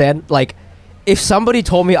trying to understand like. If somebody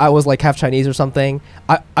told me I was like half Chinese or something,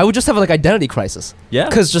 I would just have like identity crisis. Yeah.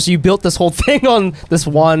 Because just you built this whole thing on this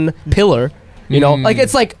one pillar. You know, like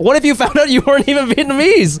it's like, what if you found out you weren't even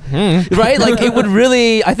Vietnamese, right? Like it would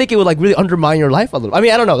really, I think it would like really undermine your life a little. I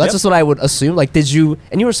mean, I don't know. That's just what I would assume. Like, did you?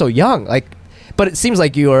 And you were so young, like, but it seems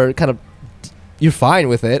like you're fine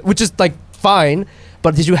with it, which is like fine.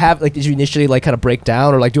 But did you initially like kind of break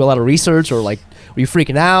down or like do a lot of research or like were you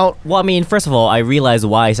freaking out? Well, I mean, first of all, I realized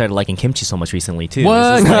why I started liking kimchi so much recently too. What?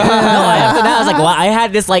 After that, I was like, well, I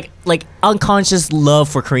had this like unconscious love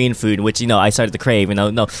for Korean food, which I started to crave.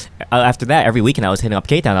 After that, every weekend I was hitting up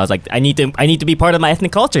K-Town. I was like, I need to be part of my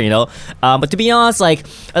ethnic culture, But to be honest, like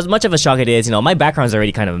as much of a shock it is, my background is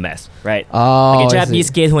already kind of a mess, right? Oh, like a Japanese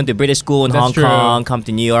kid who went to British school in Hong Kong, come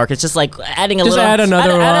to New York. It's just like adding a little. Add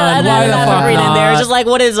another one. Add another Korean in there. It's just like,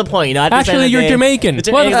 what is the point? Actually, you're Jamaican.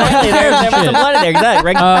 Exactly. There's some blood in there.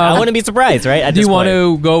 Exactly. I wouldn't be surprised, right? Do you want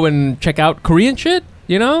to go and check out Korean shit?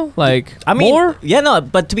 Like more? Yeah, no.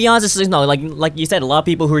 But to be honest, like you said, a lot of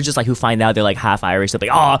people who are just like who find out they're like half Irish. They're like,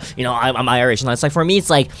 I'm Irish. And it's like for me, it's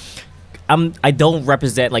like I don't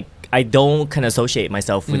represent like. I don't kind of associate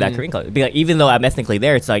myself with that Korean culture. Because even though I'm ethnically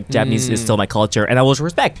there, it's like Japanese is still my culture, and I will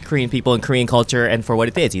respect Korean people and Korean culture and for what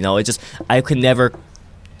it is. It's just I could never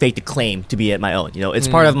fake the claim to be it my own. It's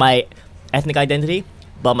part of my ethnic identity,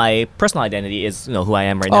 but my personal identity is who I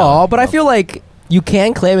am right now. Oh, but I feel like you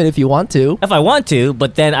can claim it if you want to. If I want to,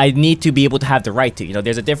 but then I need to be able to have the right to.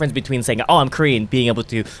 There's a difference between saying, "Oh, I'm Korean," being able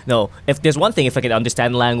to, if there's one thing, if I can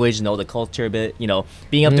understand the language, know the culture a bit,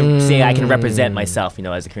 being able to say I can represent myself,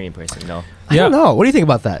 as a Korean person, I don't know. What do you think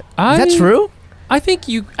about that? Is that true? I think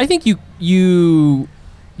you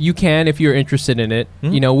can if you're interested in it.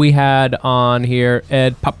 We had on here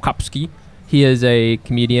Ed Popkowski. He is a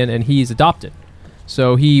comedian and he's adopted.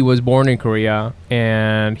 So he was born in Korea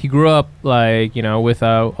and he grew up with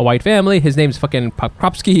a white family. His name's fucking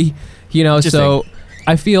Popkowski, so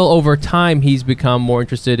I feel over time he's become more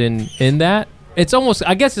interested in that. It's almost,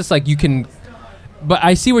 I guess it's like you can, but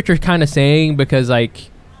I see what you're kind of saying because like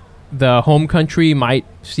the home country might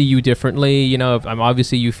see you differently. If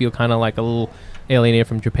obviously you feel kind of like a little alienated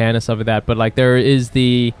from Japan and stuff like that, but like there is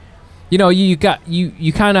the, you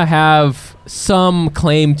kind of have some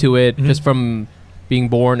claim to it just from being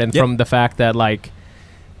born and from the fact that like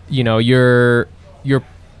you're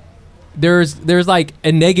there's like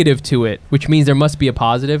a negative to it, which means there must be a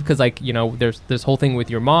positive because like there's this whole thing with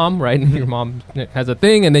your mom, right? Your mom has a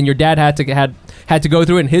thing, and then your dad had to go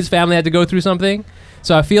through it, and his family had to go through something.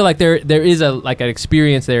 So I feel like there is an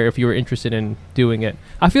experience there if you were interested in doing it.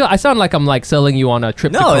 I sound like I'm like selling you on a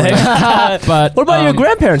trip. No, to Korea. But what about your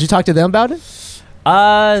grandparents? You talked to them about it?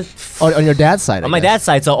 On your dad's side. On my dad's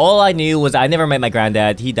side, so all I knew was I never met my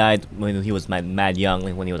granddad. He died when he was mad young,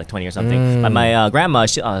 like when he was like 20 or something. But my grandma,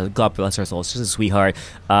 she, God bless her soul, she's a sweetheart.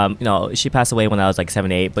 She passed away when I was like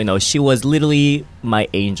 7, 8. But she was literally my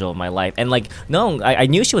angel, my life. And like, I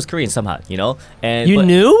knew she was Korean somehow. And you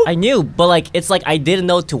knew? I knew, but like it's like I didn't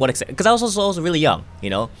know to what extent because I was also really young.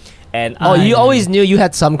 And you always knew you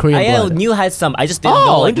had some Korean blood. I knew I had some. I just didn't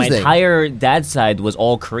know. Like my entire dad's side was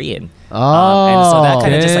all Korean. And so that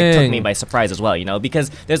kind of just like took me by surprise as well,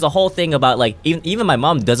 because there's a whole thing about like even my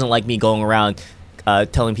mom doesn't like me going around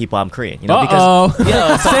telling people I'm Korean, because so send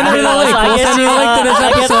her the link. We'll send her the link to this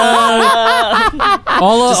episode.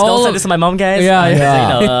 Just don't send this to my mom, guys.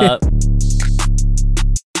 Yeah.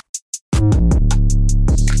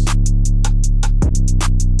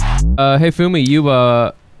 Hey Fumi, you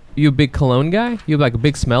a big cologne guy? You like a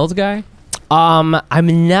big smells guy?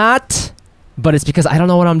 I'm not, but it's because I don't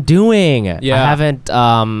know what I'm doing. Yeah. I haven't.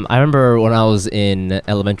 I remember when I was in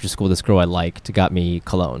elementary school, this girl I liked got me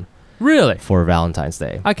cologne Really? for Valentine's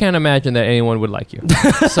Day. I can't imagine that anyone would like you.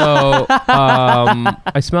 So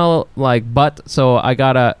I smell like butt, so I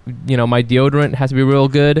gotta, my deodorant has to be real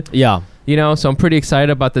good. Yeah. So I'm pretty excited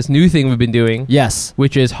about this new thing we've been doing. Yes.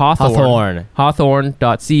 Which is Hawthorne.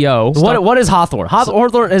 Hawthorne.co. What is Hawthorne?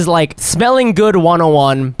 Hawthorne is like smelling good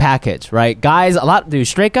 101 package, right? Guys,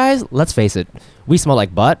 straight guys, let's face it, we smell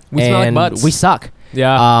like butt. We smell like butts. We suck.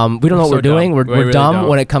 Yeah. We don't know what we're doing. We're really dumb don't.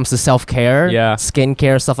 when it comes to self-care,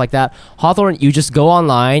 skincare, stuff like that. Hawthorne, you just go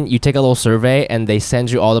online, you take a little survey, and they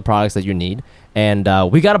send you all the products that you need. And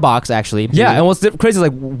we got a box, actually. Yeah, and what's crazy is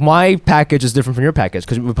like my package is different from your package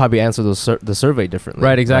because we probably answer the survey differently.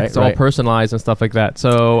 Right, exactly. It's all personalized and stuff like that.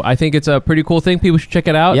 So I think it's a pretty cool thing. People should check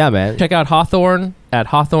it out. Yeah, man. Check out Hawthorne at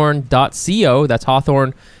hawthorne.co. That's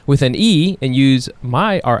Hawthorne with an E, and use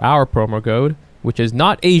our promo code, which is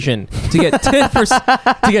not Asian, to get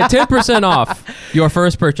 10% off your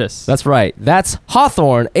first purchase. That's right. That's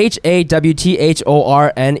Hawthorne,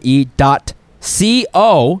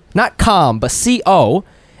 HAWTHORNE.co, not com, but CO,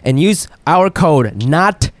 and use our code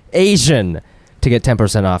not Asian to get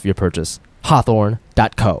 10% off your purchase.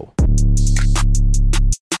 Hawthorne.co.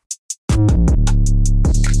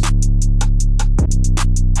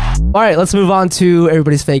 All right, let's move on to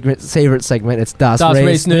everybody's favorite segment. It's Das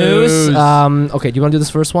Race News. Okay, do you want to do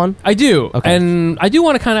this first one? I do. Okay. And I do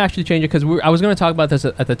want to kind of actually change it because I was going to talk about this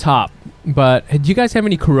at the top. But do you guys have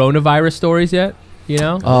any coronavirus stories yet?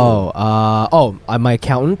 My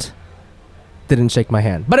accountant didn't shake my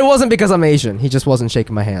hand. But it wasn't because I'm Asian. He just wasn't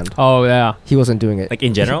shaking my hand. Oh, yeah. He wasn't doing it. Like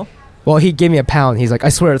in general? Well, he gave me a pound. He's like, I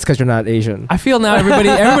swear it's because you're not Asian. I feel now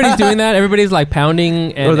everybody's doing that. Everybody's like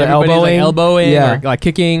pounding and or everybody's elbowing. Like or like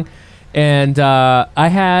kicking. And I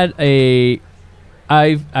had a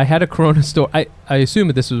corona story. I assume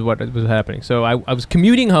that this was what was happening. So I was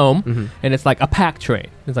commuting home, and it's like a packed train.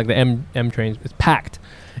 It's like the M train. It's packed.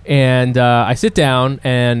 And I sit down,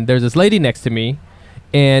 and there's this lady next to me.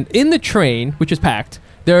 And in the train, which is packed,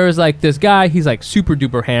 there's like this guy. He's like super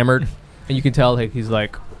duper hammered. And you can tell like he's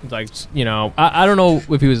like I don't know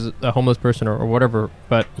if he was a homeless person or whatever,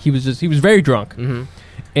 but he was very drunk.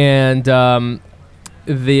 And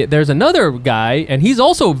there's another guy, and he's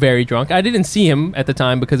also very drunk. I didn't see him at the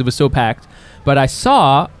time because it was so packed, but I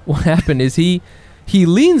saw what happened is he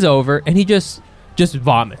leans over and he just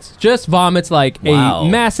vomits like a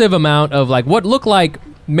massive amount of like what looked like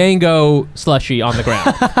mango slushy on the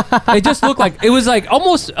ground. It just looked like, it was like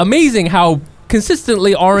almost amazing how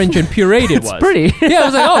consistently orange and pureed it was. Pretty. Yeah, I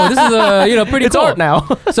was like, oh, this is pretty it's cool. art now.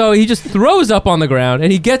 So he just throws up on the ground and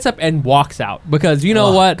he gets up and walks out because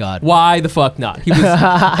what? God. Why the fuck not? He was,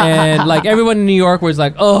 and like everyone in New York was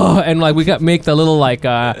like, oh, and like we make the little like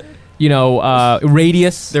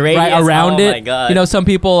radius, right around it. My God. Some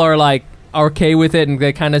people are like okay with it and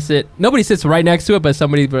they kind of sit. Nobody sits right next to it, but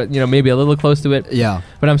somebody maybe a little close to it. Yeah.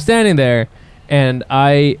 But I'm standing there. And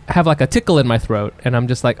I have like a tickle in my throat, and I'm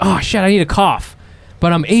just like, oh shit, I need a cough,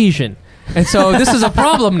 but I'm Asian, and so this is a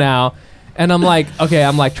problem now. And I'm like, okay,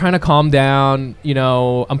 I'm like trying to calm down.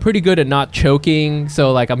 I'm pretty good at not choking,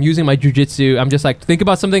 so like I'm using my jujitsu. I'm just like, think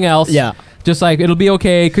about something else. Yeah. Just like it'll be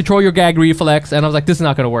okay. Control your gag reflex. And I was like, this is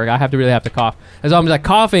not gonna work. I have to cough. And so I'm like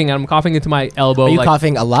coughing, and I'm coughing into my elbow. Are you like,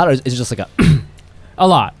 coughing a lot, or is it just like a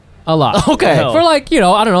lot? Okay. For like, I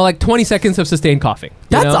don't know, like 20 seconds of sustained coughing.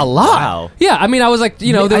 That's a lot. Wow. Yeah, I mean, I was like,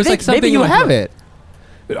 there was like something. Maybe you have it.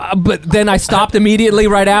 But then I stopped immediately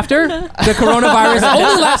right after. The coronavirus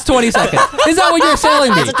only lasts 20 seconds. Is that what you're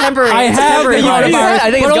selling me? It's a temporary. I have the coronavirus,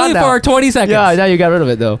 I think but it's only gone now. for 20 seconds. Yeah, now you got rid of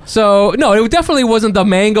it though. So, no, it definitely wasn't the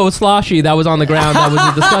mango sloshy that was on the ground that was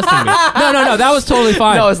disgusting me. No, that was totally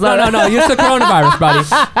fine. No, it's not. No, it's the coronavirus, buddy.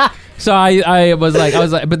 So I was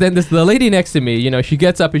like, but then the lady next to me, she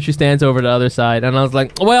gets up and she stands over the other side, and I was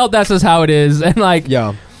like, well, that's just how it is, and like,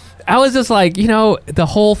 yeah. I was just like, the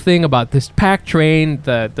whole thing about this packed train,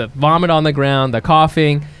 the vomit on the ground, the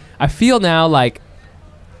coughing. I feel now like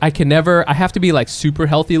I have to be like super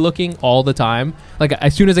healthy looking all the time. Like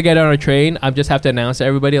as soon as I get on a train, I just have to announce to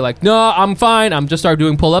everybody like, no, I'm fine. I'm just start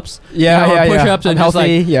doing pull-ups. Push-ups. I'm And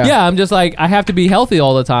healthy. just like, I'm just like, I have to be healthy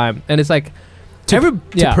all the time. And it's like, to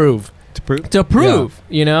prove.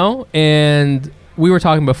 And we were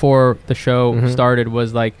talking before the show started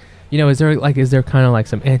was like, is there kind of like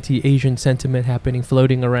some anti-Asian sentiment happening,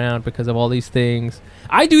 floating around because of all these things?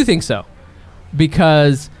 I do think so,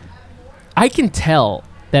 because I can tell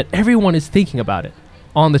that everyone is thinking about it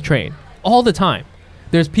on the train all the time.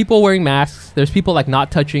 There's people wearing masks. There's people like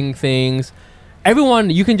not touching things. Everyone,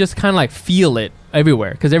 you can just kind of like feel it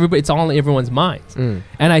everywhere because it's all in everyone's minds. And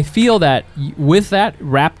I feel that with that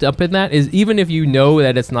wrapped up in that is even if you know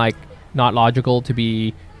that it's like not logical to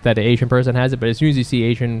be that an Asian person has it, but as soon as you see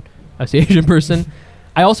Asian person,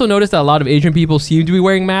 I also noticed that a lot of Asian people seem to be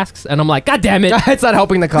wearing masks, and I'm like, God damn it, it's not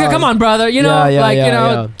helping the cause. Come on, brother,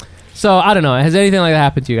 So I don't know. Has anything like that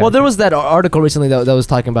happened to you guys? Well, there was that article recently that was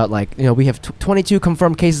talking about we have 22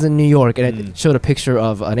 confirmed cases in New York, and it showed a picture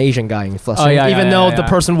of an Asian guy in Flushing, even though the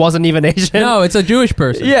person wasn't even Asian. No, it's a Jewish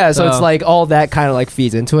person. Yeah, so it's like all that kind of like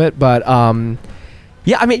feeds into it, but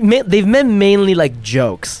yeah, I mean they've been mainly like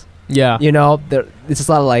jokes. Yeah, it's just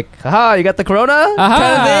a lot of like, haha, you got the corona kind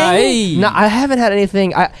of thing. Hey. No, I haven't had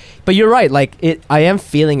anything. But you're right. Like I am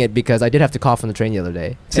feeling it because I did have to cough on the train the other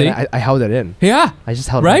day. See? And I held it in. Yeah, I just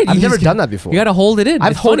held right. it in. I've never done that before. You gotta hold it in.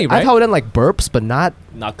 I've held in like burps, but not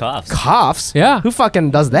coughs. Coughs. Yeah. Who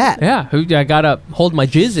fucking does that? Yeah. I gotta hold my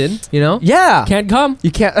jizz in. Yeah. Can't come.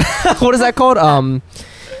 You can't. What is that called?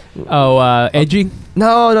 Edging.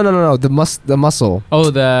 No. The muscle.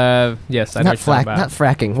 Oh, yes. I know Not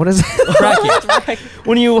fracking. What is it? Fracking.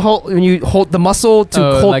 when you hold the muscle to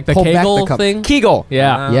hold like the hold back Kegel the cup. thing? Kegel.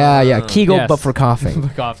 Yeah. Kegel, Yes. but for coughing.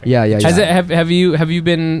 For coughing. Yeah. Have you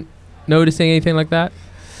been noticing anything like that?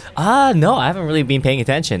 No, I haven't really been paying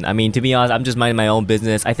attention. I mean, to be honest, I'm just minding my own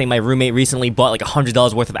business. I think my roommate recently bought like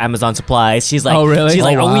 $100 worth of Amazon supplies. She's like, oh really? She's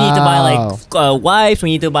like, wow. we need to buy like wipes. We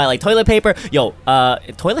need to buy like toilet paper.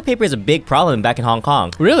 Toilet paper is a big problem back in Hong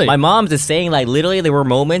Kong. Really? My mom's just saying like literally there were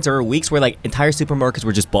moments or weeks where like entire supermarkets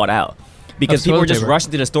were just bought out. Because people were just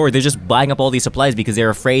rushing to the store. They're just buying up all these supplies because they're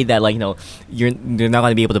afraid that like they're not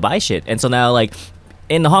going to be able to buy shit. And so now like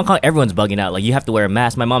in Hong Kong, everyone's bugging out. Like, you have to wear a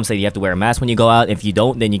mask. My mom said you have to wear a mask when you go out. If you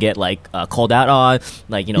don't, then you get like called out on.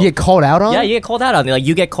 Like, You get called out on? Yeah, you get called out on. Like,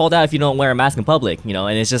 you get called out if you don't wear a mask in public.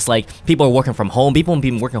 And it's just like people are working from home. People have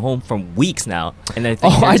been working home for weeks now. And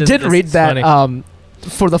I did read that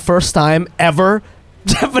for the first time ever.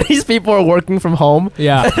 Japanese people are working from home.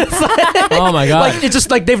 Yeah. Oh my god. Like it's just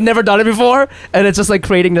like they've never done it before, and it's just like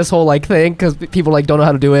creating this whole like thing because people like don't know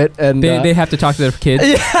how to do it, and they have to talk to their kids.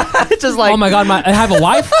 Yeah, it's just like, oh my god, I have a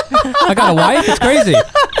wife. I got a wife. It's crazy.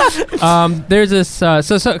 There's this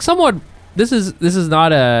so somewhat. This is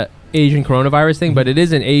not a Asian coronavirus thing, but it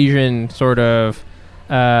is an Asian sort of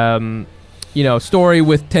story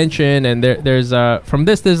with tension, and there's from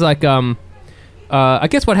this there's like I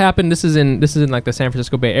guess what happened. This is in like the San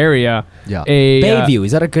Francisco Bay Area. Yeah. Bayview,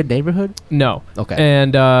 is that a good neighborhood? No. Okay.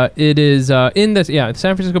 And it is in this San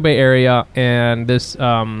Francisco Bay Area, and this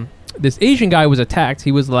Asian guy was attacked.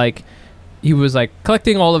 He was like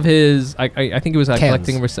collecting all of his. I think he was like cans.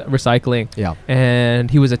 collecting recycling. Yeah.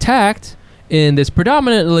 And he was attacked in this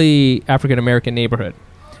predominantly African American neighborhood,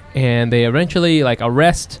 and they eventually like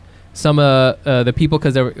arrest some the people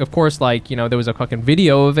because there, of course, there was a fucking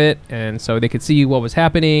video of it, and so they could see what was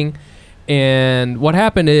happening. And what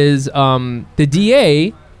happened is the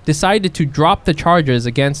DA decided to drop the charges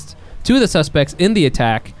against two of the suspects in the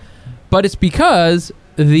attack, but it's because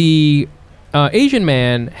the Asian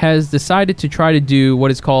man has decided to try to do what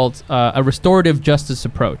is called a restorative justice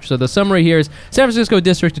approach. So the summary here is San Francisco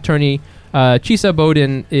District Attorney Chisa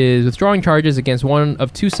Bowden is withdrawing charges against one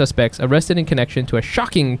of two suspects arrested in connection to a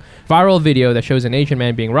shocking viral video that shows an Asian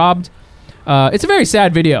man being robbed. It's a very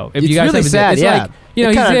sad video. If it's you guys really sad. it's Yeah,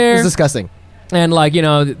 like, he's there. It's disgusting. And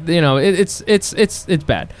it's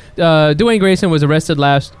bad. Dwayne Grayson was arrested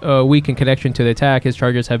last week in connection to the attack. His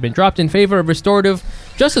charges have been dropped in favor of restorative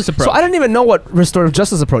justice approach. So I didn't even know what restorative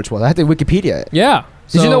justice approach was. I had to Wikipedia it. Yeah.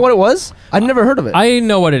 Did you know what it was? I'd never heard of it. I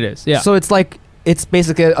know what it is. Yeah. So it's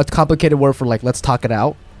basically a complicated word for like let's talk it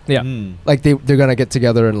out. Yeah. Like they're gonna get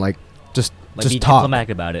together and just be talk. diplomatic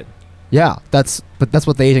about it. Yeah, that's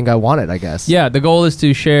what the Asian guy wanted, I guess. Yeah, the goal is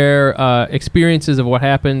to share experiences of what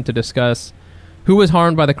happened, to discuss who was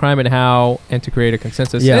harmed by the crime and how, and to create a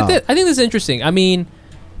consensus. Yeah. I think this is interesting. I mean,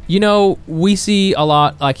 we see a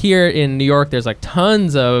lot, like here in New York, there's like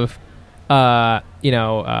tons of,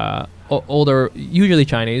 older, usually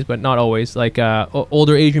Chinese, but not always, like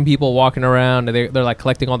older Asian people walking around, and they're like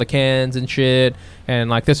collecting all the cans and shit, and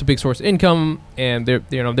like that's a big source of income, and they're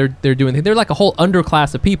doing, they're like a whole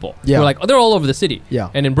underclass of people. Yeah. They're all over the city. Yeah.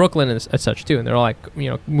 And in Brooklyn and such too, and they're all like,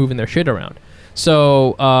 moving their shit around.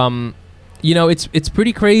 So, it's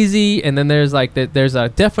pretty crazy, and then there's like there's a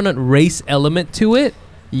definite race element to it.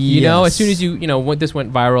 As soon as this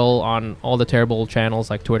went viral on all the terrible channels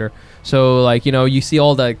like Twitter. So you see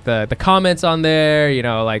all the comments on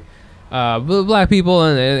there, black people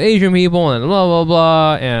and Asian people and blah blah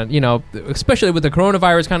blah, and especially with the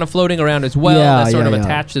coronavirus kind of floating around as well, that's sort of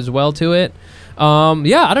attached as well to it.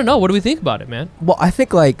 I don't know. What do we think about it, man? Well, I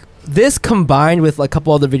think this combined with a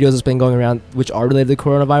couple other videos that's been going around which are related to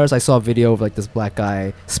coronavirus. I saw a video of like this black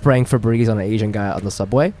guy spraying Febreze on an Asian guy on the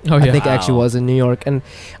subway. Oh, yeah. I think it actually was in New York. And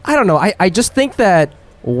I don't know. I just think that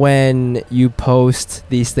when you post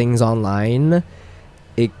these things online,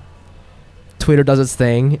 Twitter does its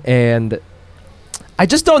thing, and I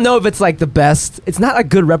just don't know if it's like the best. It's not a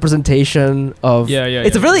good representation of.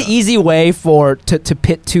 It's a really easy way to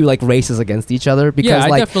pit two like races against each other because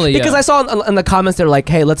I saw in the comments they're like,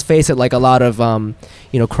 hey, let's face it, like a lot of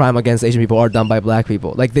crime against Asian people are done by black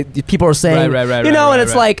people. Like the people are saying, and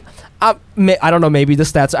it's like I don't know, maybe the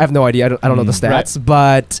stats. I have no idea. I don't know the stats,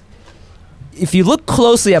 but if you look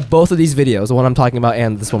closely at both of these videos, the one I'm talking about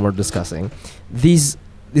and this one we're discussing, these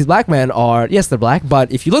black men are, yes, they're black,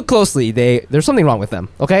 but if you look closely, there's something wrong with them.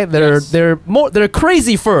 Okay, they're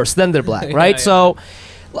crazy first, then they're black, right? So,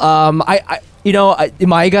 am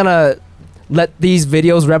I gonna let these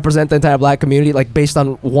videos represent the entire black community, like based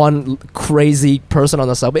on one crazy person on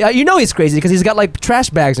the subway? He's crazy because he's got like trash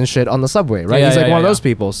bags and shit on the subway, right? He's like one of those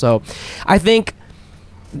people. So, I think.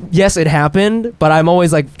 Yes, it happened, but I'm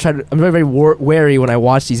always like I'm very, very wary when I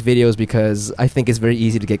watch these videos because I think it's very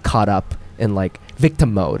easy to get caught up in like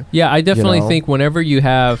victim mode. Yeah, I definitely think whenever you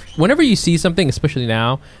see something, especially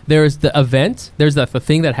now, there's the event, there's the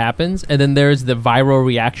thing that happens, and then there's the viral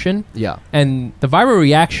reaction. Yeah, and the viral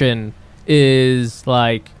reaction is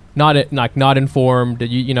like not informed.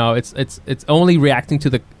 It's only reacting to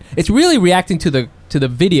the. It's really reacting to the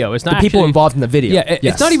video. It's not the people involved in the video. Yeah,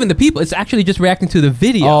 it's not even the people. It's actually just reacting to the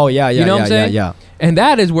video. Oh yeah, yeah. You know what I'm saying? Yeah. And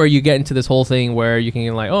that is where you get into this whole thing where you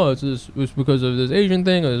can like, oh, it's because of this Asian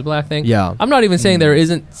thing or this black thing. Yeah. I'm not even saying there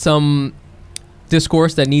isn't some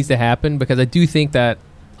discourse that needs to happen because I do think that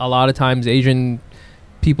a lot of times Asian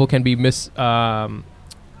people can be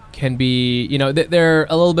they're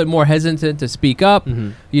a little bit more hesitant to speak up.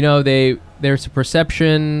 Mm-hmm. There's a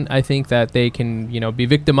perception, I think, that they can, be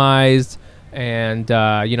victimized, and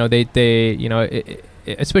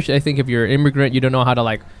especially I think if you're an immigrant, you don't know how to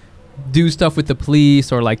like do stuff with the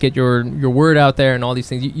police or like get your word out there and all these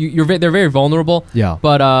things. They're very vulnerable. Yeah.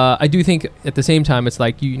 But I do think at the same time, it's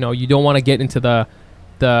like you don't want to get into the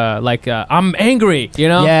I'm angry, this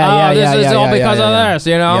is all because of this,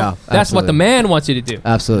 Yeah, that's absolutely what the man wants you to do.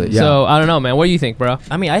 Absolutely. Yeah. So I don't know, man. What do you think, bro?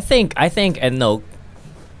 I mean, I think, and no,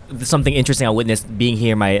 something interesting I witnessed being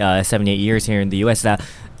here my 7-8 years here in the U.S. that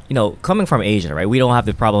coming from Asia, right? We don't have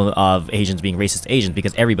the problem of Asians being racist to Asians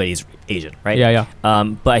because everybody's Asian, right? Yeah.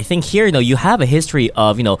 But I think here, you have a history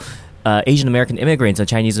of Asian American immigrants and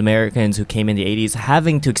Chinese Americans who came in the 80s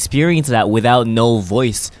having to experience that without no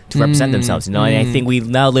voice to represent themselves, And I think we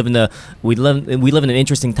now live in an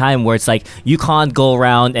interesting time where it's like you can't go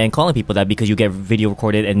around and calling people that because you get video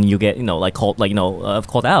recorded and you get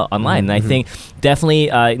called out online. And I think definitely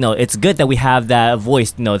it's good that we have that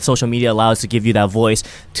voice. Social media allows to give you that voice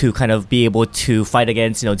to kind of be able to fight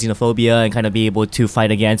against xenophobia and kind of be able to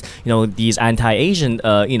fight against these anti-Asian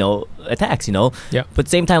attacks. But at the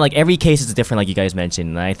same time, like every case is different, like you guys mentioned,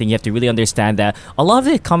 and I think you have to really understand that a lot of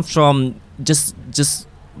it comes from just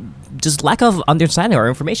lack of understanding or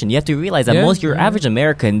information. You have to realize that most your average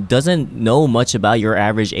American doesn't know much about your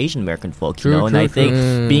average Asian American folk, and I think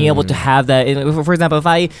being able to have that, for example, if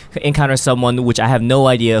I encounter someone which I have no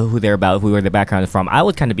idea who they're about, who their background is from, I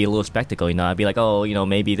would kind of be a little skeptical, I'd be like, oh,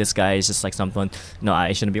 maybe this guy is just like someone,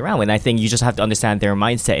 I shouldn't be around with. And I think you just have to understand their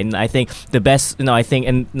mindset. And I think the best,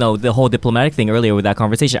 the whole diplomatic thing earlier with that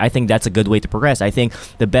conversation, I think that's a good way to progress. I think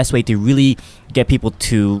the best way to really get people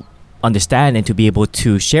to understand and to be able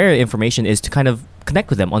to share information is to kind of connect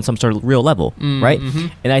with them on some sort of real level, right?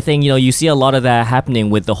 And I think you see a lot of that happening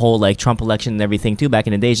with the whole like Trump election and everything too back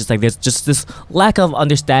in the day. It's just like there's just this lack of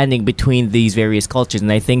understanding between these various cultures,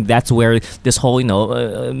 and I think that's where this whole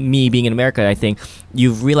me being in America, I think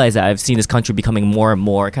you've realized that I've seen this country becoming more and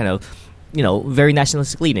more kind of very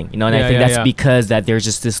nationalistic leading, and I think that's because that there's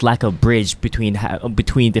just this lack of bridge between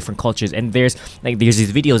different cultures, and there's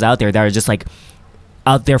these videos out there that are just like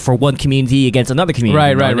out there for one community against another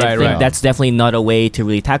community. Right. That's definitely not a way to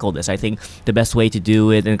really tackle this. I think the best way to do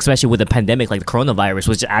it, and especially with a pandemic like the coronavirus,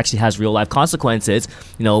 which actually has real life consequences,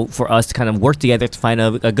 for us to kind of work together to find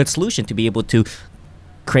a good solution to be able to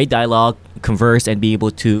create dialogue, converse, and be able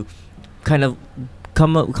to kind of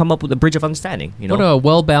come up with a bridge of understanding. What a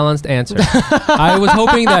well-balanced answer. I was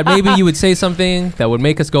hoping that maybe you would say something that would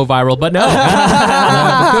make us go viral, but no.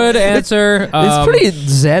 Good answer. It's pretty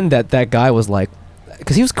zen that guy was like,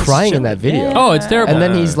 because he was crying in that video. Oh, it's terrible. And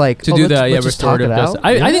then he's like, to do the restorative justice.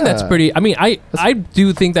 I think that's pretty. I mean, I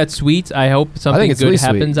do think that's sweet. I hope something good really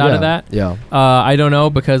happens out of that. Yeah. I don't know,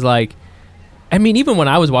 because like, I mean, even when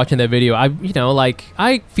I was watching that video, I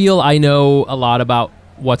feel I know a lot about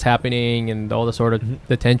what's happening and all the sort of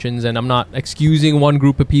the tensions. And I'm not excusing one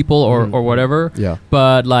group of people or whatever. Yeah.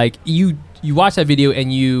 But like you watch that video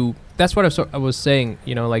and that's what I was saying,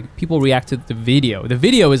 you know, like people react to the video. The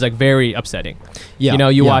video is like very upsetting. Yeah. You know,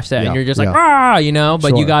 you watch that and you're just like, you know,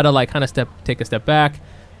 but you gotta like kind of take a step back,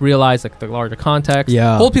 realize like the larger context.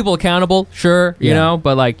 Yeah. Hold people accountable, sure, you know,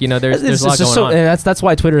 but like, you know, there's a lot going on. And that's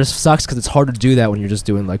why Twitter sucks, because it's hard to do that when you're just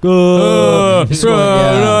doing like, I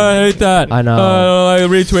hate that. I know. I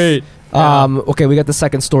retweet. Okay, we got the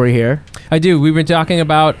second story here. I do. We've been talking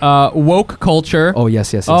about woke culture. Oh,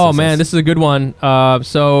 yes. Oh, man, this is a good one.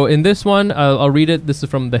 So in this one, I'll read it. This is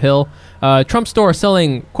from The Hill. Trump store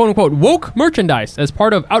selling quote-unquote woke merchandise as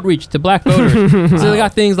part of outreach to black voters. So they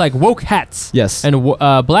got things like woke hats. Yes. And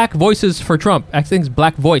black voices for Trump. I think it's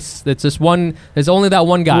black voice. That's just one. There's only that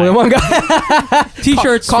one guy. One guy.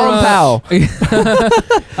 T-shirts Colin Powell.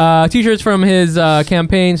 T-shirts from his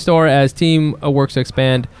campaign store as team works to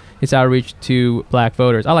expand its outreach to black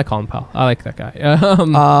voters. I like Colin Powell. I like that guy.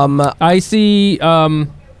 I see.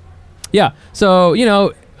 Yeah. So, you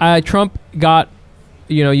know, Trump got,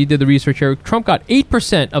 you know, you did the research here. Trump got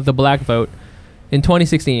 8% of the black vote in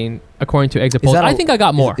 2016, according to exit polls. I think I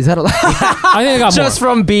got more. Is that a lot? I think I got more. Just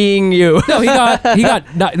from being you. No, he got,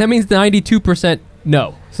 that means 92%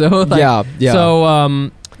 no. So, like, yeah.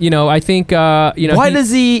 So, you know, I think, you know. Why does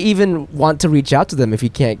he even want to reach out to them if he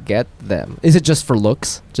can't get them? Is it just for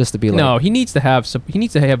looks? Just to be like. No, he needs to have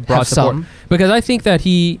broad support. Because I think that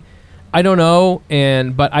I don't know,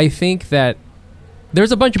 but I think that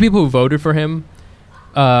there's a bunch of people who voted for him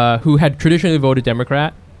who had traditionally voted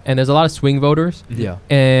Democrat, and there's a lot of swing voters. Yeah.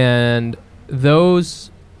 And those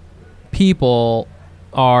people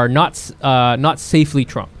are not safely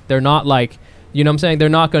Trump. They're not like, you know what I'm saying? They're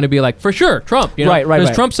not going to be like, for sure, Trump. You know? Right.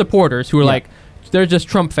 There's Trump supporters who are like, they're just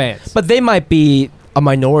Trump fans. But they might be a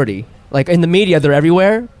minority. Like in the media, they're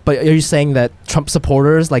everywhere. But are you saying that Trump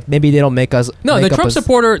supporters, like maybe they don't make us? No, the Trump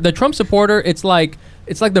supporter, it's like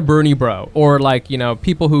the Bernie bro, or like, you know,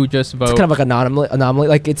 people who just vote. It's kind of like anomaly.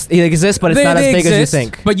 Like it exists, but it's not as big as you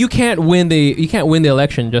think. But you can't win the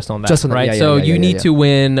election just on that, right? So you need to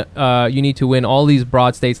win. You need to win all these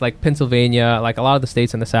broad states like Pennsylvania, like a lot of the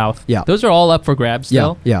states in the South. Yeah, those are all up for grabs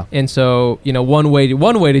still. Yeah. And so, you know, one way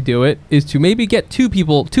to do it is to maybe get two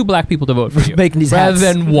black people to vote for you, making these rather hats.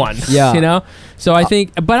 than one. Yeah, you know. So I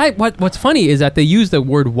think, but what's funny is that they use the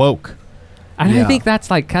word woke, and I think that's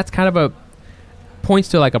kind of a points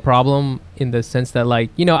to like a problem in the sense that, like,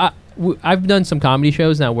 you know, I've done some comedy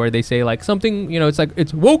shows now where they say like something, you know, it's like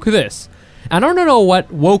it's woke this. I don't know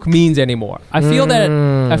what woke means anymore. I feel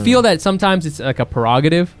that sometimes it's like a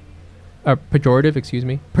pejorative. I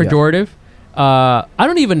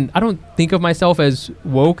don't think of myself as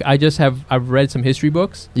woke. I've read some history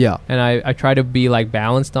books. Yeah. And I try to be like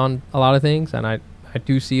balanced on a lot of things, and I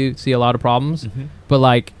do see a lot of problems. Mm-hmm. But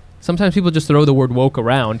like sometimes people just throw the word woke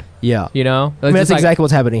around. Yeah. You know? I mean, that's exactly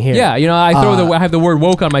what's happening here. Yeah, you know, I have the word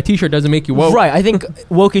woke on my t-shirt, doesn't make you woke. Right. I think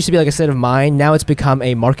woke used to be like a state of mind. Now it's become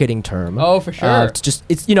a marketing term. Oh, for sure.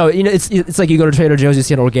 It's like you go to Trader Joe's, you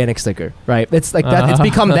see an organic sticker, right? It's like that. It's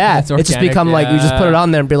become that. It's just become like, you just put it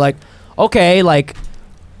on there and be like, okay, like,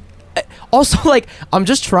 also, like, I'm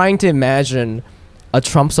just trying to imagine a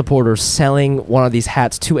Trump supporter selling one of these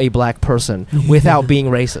hats to a black person without being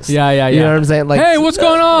racist. Yeah. You know what I'm saying? Like, hey, what's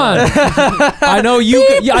going on? I know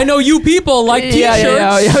you people like t-shirts.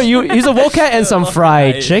 Yeah. You use a woke hat and some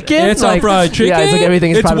fried chicken. It's like, fried chicken. Yeah, it's like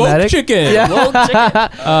everything is problematic. Woke chicken. Yeah. Woke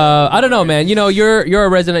chicken. I don't know, man. You know, you're a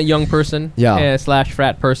resident young person. Yeah. Slash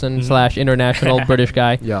frat person slash international British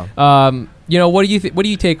guy. Yeah. You know,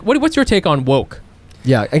 what's your take on woke?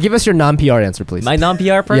 Yeah, and give us your non-PR answer, please. My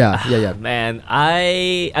non-PR part? Yeah. Man,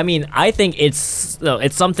 I mean, I think it's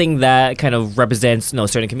something that kind of represents,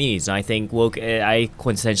 certain communities. And I think woke, I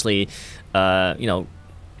quintessentially,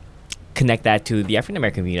 connect that to the African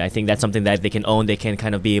American community. I think that's something that they can own. They can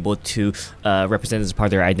kind of be able to represent as part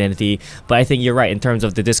of their identity. But I think you're right in terms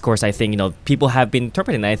of the discourse. I think people have been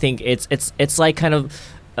interpreting that. I think it's like kind of.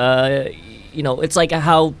 It's like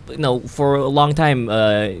how for a long time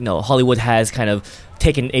Hollywood has kind of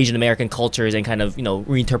taken Asian American cultures and kind of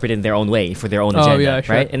reinterpreted in their own way for their own agenda,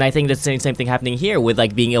 right? And I think the same thing happening here with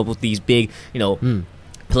like being able to these big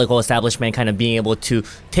political establishment kind of being able to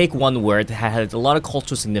take one word that has a lot of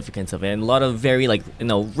cultural significance of it and a lot of very like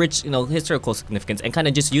rich historical significance and kind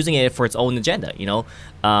of just using it for its own agenda.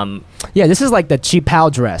 Yeah, this is like the cheap pal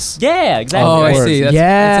dress. Yeah, exactly. Oh, I see. That's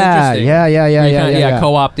interesting. Yeah.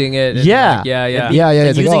 Co-opting it. Yeah.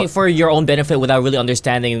 And using it for your own benefit without really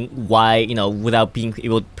understanding why, without being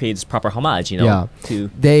able to pay this proper homage. Yeah.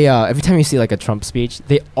 They every time you see like a Trump speech,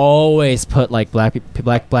 they always put like black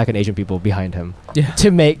and Asian people behind him.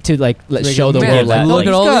 show the world that look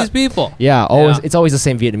at all these people. Yeah, always it's always the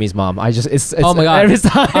same Vietnamese mom. It's oh my god, every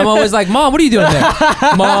time. I'm always like, Mom, what are you doing there?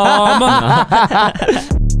 Mom.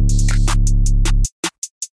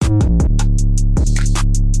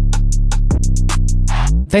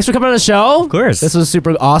 Thanks for coming on the show. Of course. This was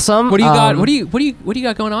super awesome. What do you got? What do you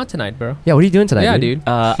got going on tonight, bro? Yeah, what are you doing tonight? Yeah, dude.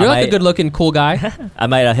 You're like a good-looking, cool guy. I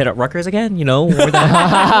might hit up Rutgers again. You know.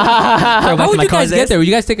 How would you guys get there? Would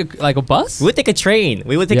you guys take a bus? We would take a train.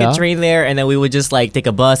 We would take a train there, and then we would just like take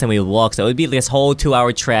a bus and we would walk. So it would be this whole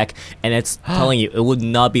 2-hour trek, and it's telling you it would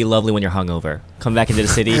not be lovely when you're hungover. Come back into the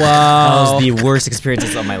city. Wow. That was the worst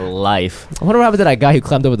experiences of my life. I wonder what happened to that guy who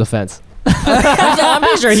climbed over the fence. I'm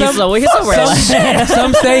pretty sure he's somewhere.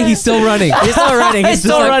 Some say he's still running. He's still running. He's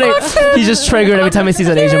still running. He's just triggered every time he sees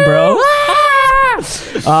an Asian bro.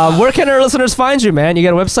 Where can our listeners find you, man? You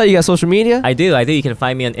got a website? You got social media? I do. You can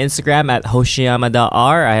find me on Instagram at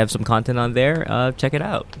Hoshiyama.r. I have some content on there. Check it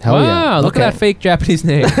out. Hell wow, yeah. Look at that fake Japanese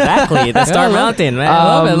name. Exactly. The Star Mountain, man. I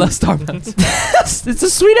love it. I love Star Mountain. It's a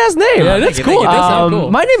sweet ass name. Yeah, that's cool. That sounds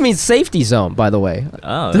cool. My name means safety zone, by the way.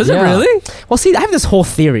 Oh, does it really? Well, see, I have this whole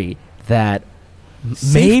theory that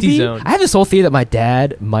maybe zone. I have this whole theory that my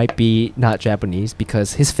dad might be not Japanese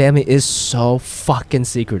because his family is so fucking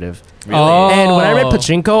secretive. Really? Oh. And when I read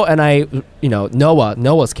Pachinko and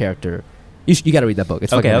Noah's character, you got to read that book.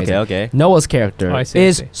 It's fucking amazing. Okay. Noah's character I see.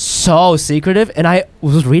 is so secretive, and I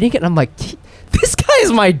was reading it and I'm like, this guy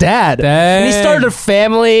is my dad. Dang. And he started a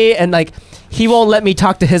family, and like he won't let me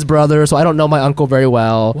talk to his brother, so I don't know my uncle very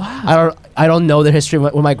well. Wow. I don't know the history.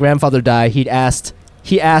 When my grandfather died, he asked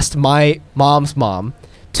my mom's mom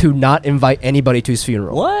to not invite anybody to his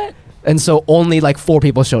funeral. What? And so only like 4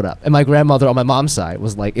 people showed up. And my grandmother on my mom's side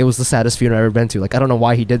was like, it was the saddest funeral I've ever been to. Like, I don't know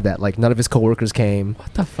why he did that. Like, none of his coworkers came.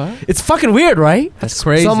 What the fuck? It's fucking weird, right? That's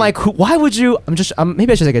crazy. So I'm like, why would you?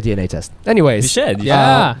 Maybe I should take a DNA test. Anyways. You should.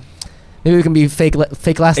 Yeah. Maybe we can be fake last name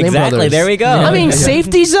brothers. Exactly. There we go. I mean,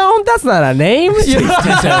 safety zone? That's not a name.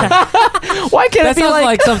 Why can't That it be sounds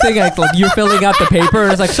like something like you're filling out the paper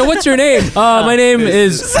and it's like, so what's your name? My name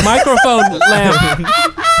is Microphone Lamp.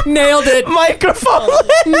 Nailed it.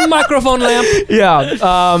 Microphone Lamp.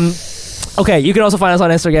 Yeah. Okay, you can also find us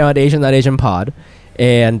on Instagram at Asian.AsianPod.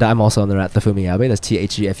 And I'm also on there at Thefumiabe. That's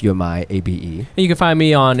TheFumiabe. And you can find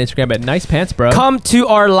me on Instagram at Nice Pants Bro. Come to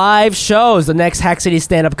our live shows. The next Hack City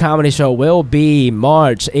stand-up comedy show will be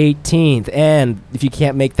March 18th. And if you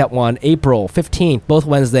can't make that one, April 15th, both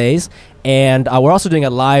Wednesdays. And we're also doing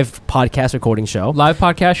a live podcast recording show. Live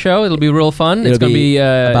podcast show. It'll be real fun. It's going to be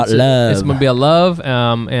about love. It's going to be a love.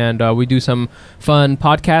 And we do some fun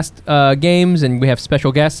podcast games, and we have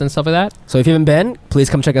special guests and stuff like that. So if you haven't been,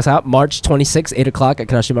 please come check us out. March 26th, 8 o'clock at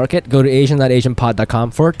Kanashi Market. Go to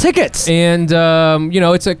asian.asianpod.com for tickets. And,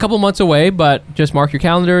 it's a couple months away, but just mark your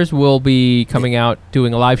calendars. We'll be coming out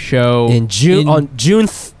doing a live show on June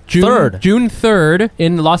 3rd. June 3rd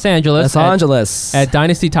in Los Angeles. At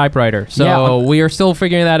Dynasty Typewriter. So we are still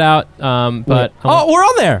figuring that out. But we're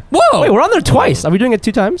on there. Whoa! Wait, we're on there twice. Are we doing it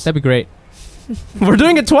 2 times? That'd be great. We're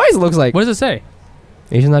doing it twice, it looks like. What does it say?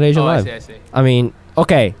 Asian Live. I see. I mean,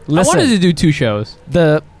 okay, listen. I wanted to do 2 shows.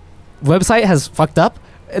 The website has fucked up.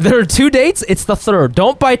 There are 2 dates. It's the 3rd.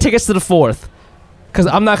 Don't buy tickets to the 4th. Because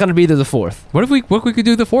I'm not going to be there the 4th. What if we could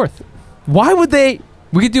do the 4th? Why would they...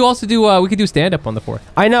 We could do stand up on the 4th.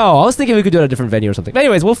 I know. I was thinking we could do it at a different venue or something. But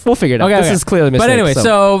anyways, we'll figure it out. This is clearly a mistake. But anyway,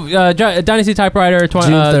 so Dynasty Typewriter June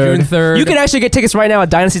 3rd. You can actually get tickets right now at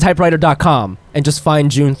dynastytypewriter.com and just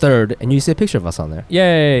find June 3rd and you see a picture of us on there.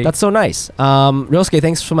 Yay. That's so nice. Ryosuke,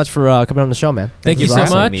 thanks so much for coming on the show, man. Thank you so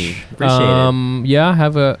much. Appreciate it. Yeah,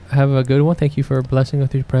 have a good one. Thank you for blessing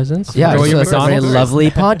with your presence. Yeah, Enjoy your it's a very McDonald's.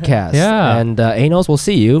 lovely podcast. Yeah. And Anos, we'll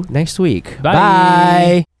see you next week. Bye.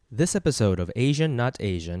 Bye. This episode of Asian Not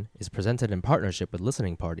Asian is presented in partnership with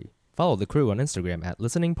Listening Party. Follow the crew on Instagram at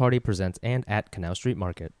Listening Party Presents and at Canal Street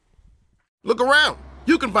Market. Look around.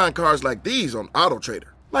 You can find cars like these on AutoTrader,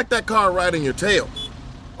 like that car riding your tail.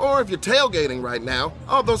 Or if you're tailgating right now,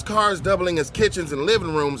 all those cars doubling as kitchens and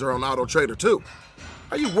living rooms are on AutoTrader too.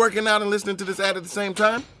 Are you working out and listening to this ad at the same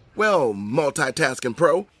time? Well, multitasking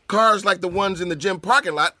pro, cars like the ones in the gym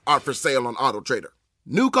parking lot are for sale on AutoTrader.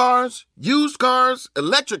 New cars, used cars,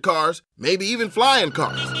 electric cars, maybe even flying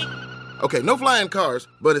cars. Okay, no flying cars,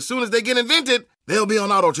 but as soon as they get invented, they'll be on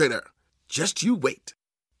AutoTrader. Just you wait.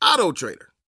 AutoTrader.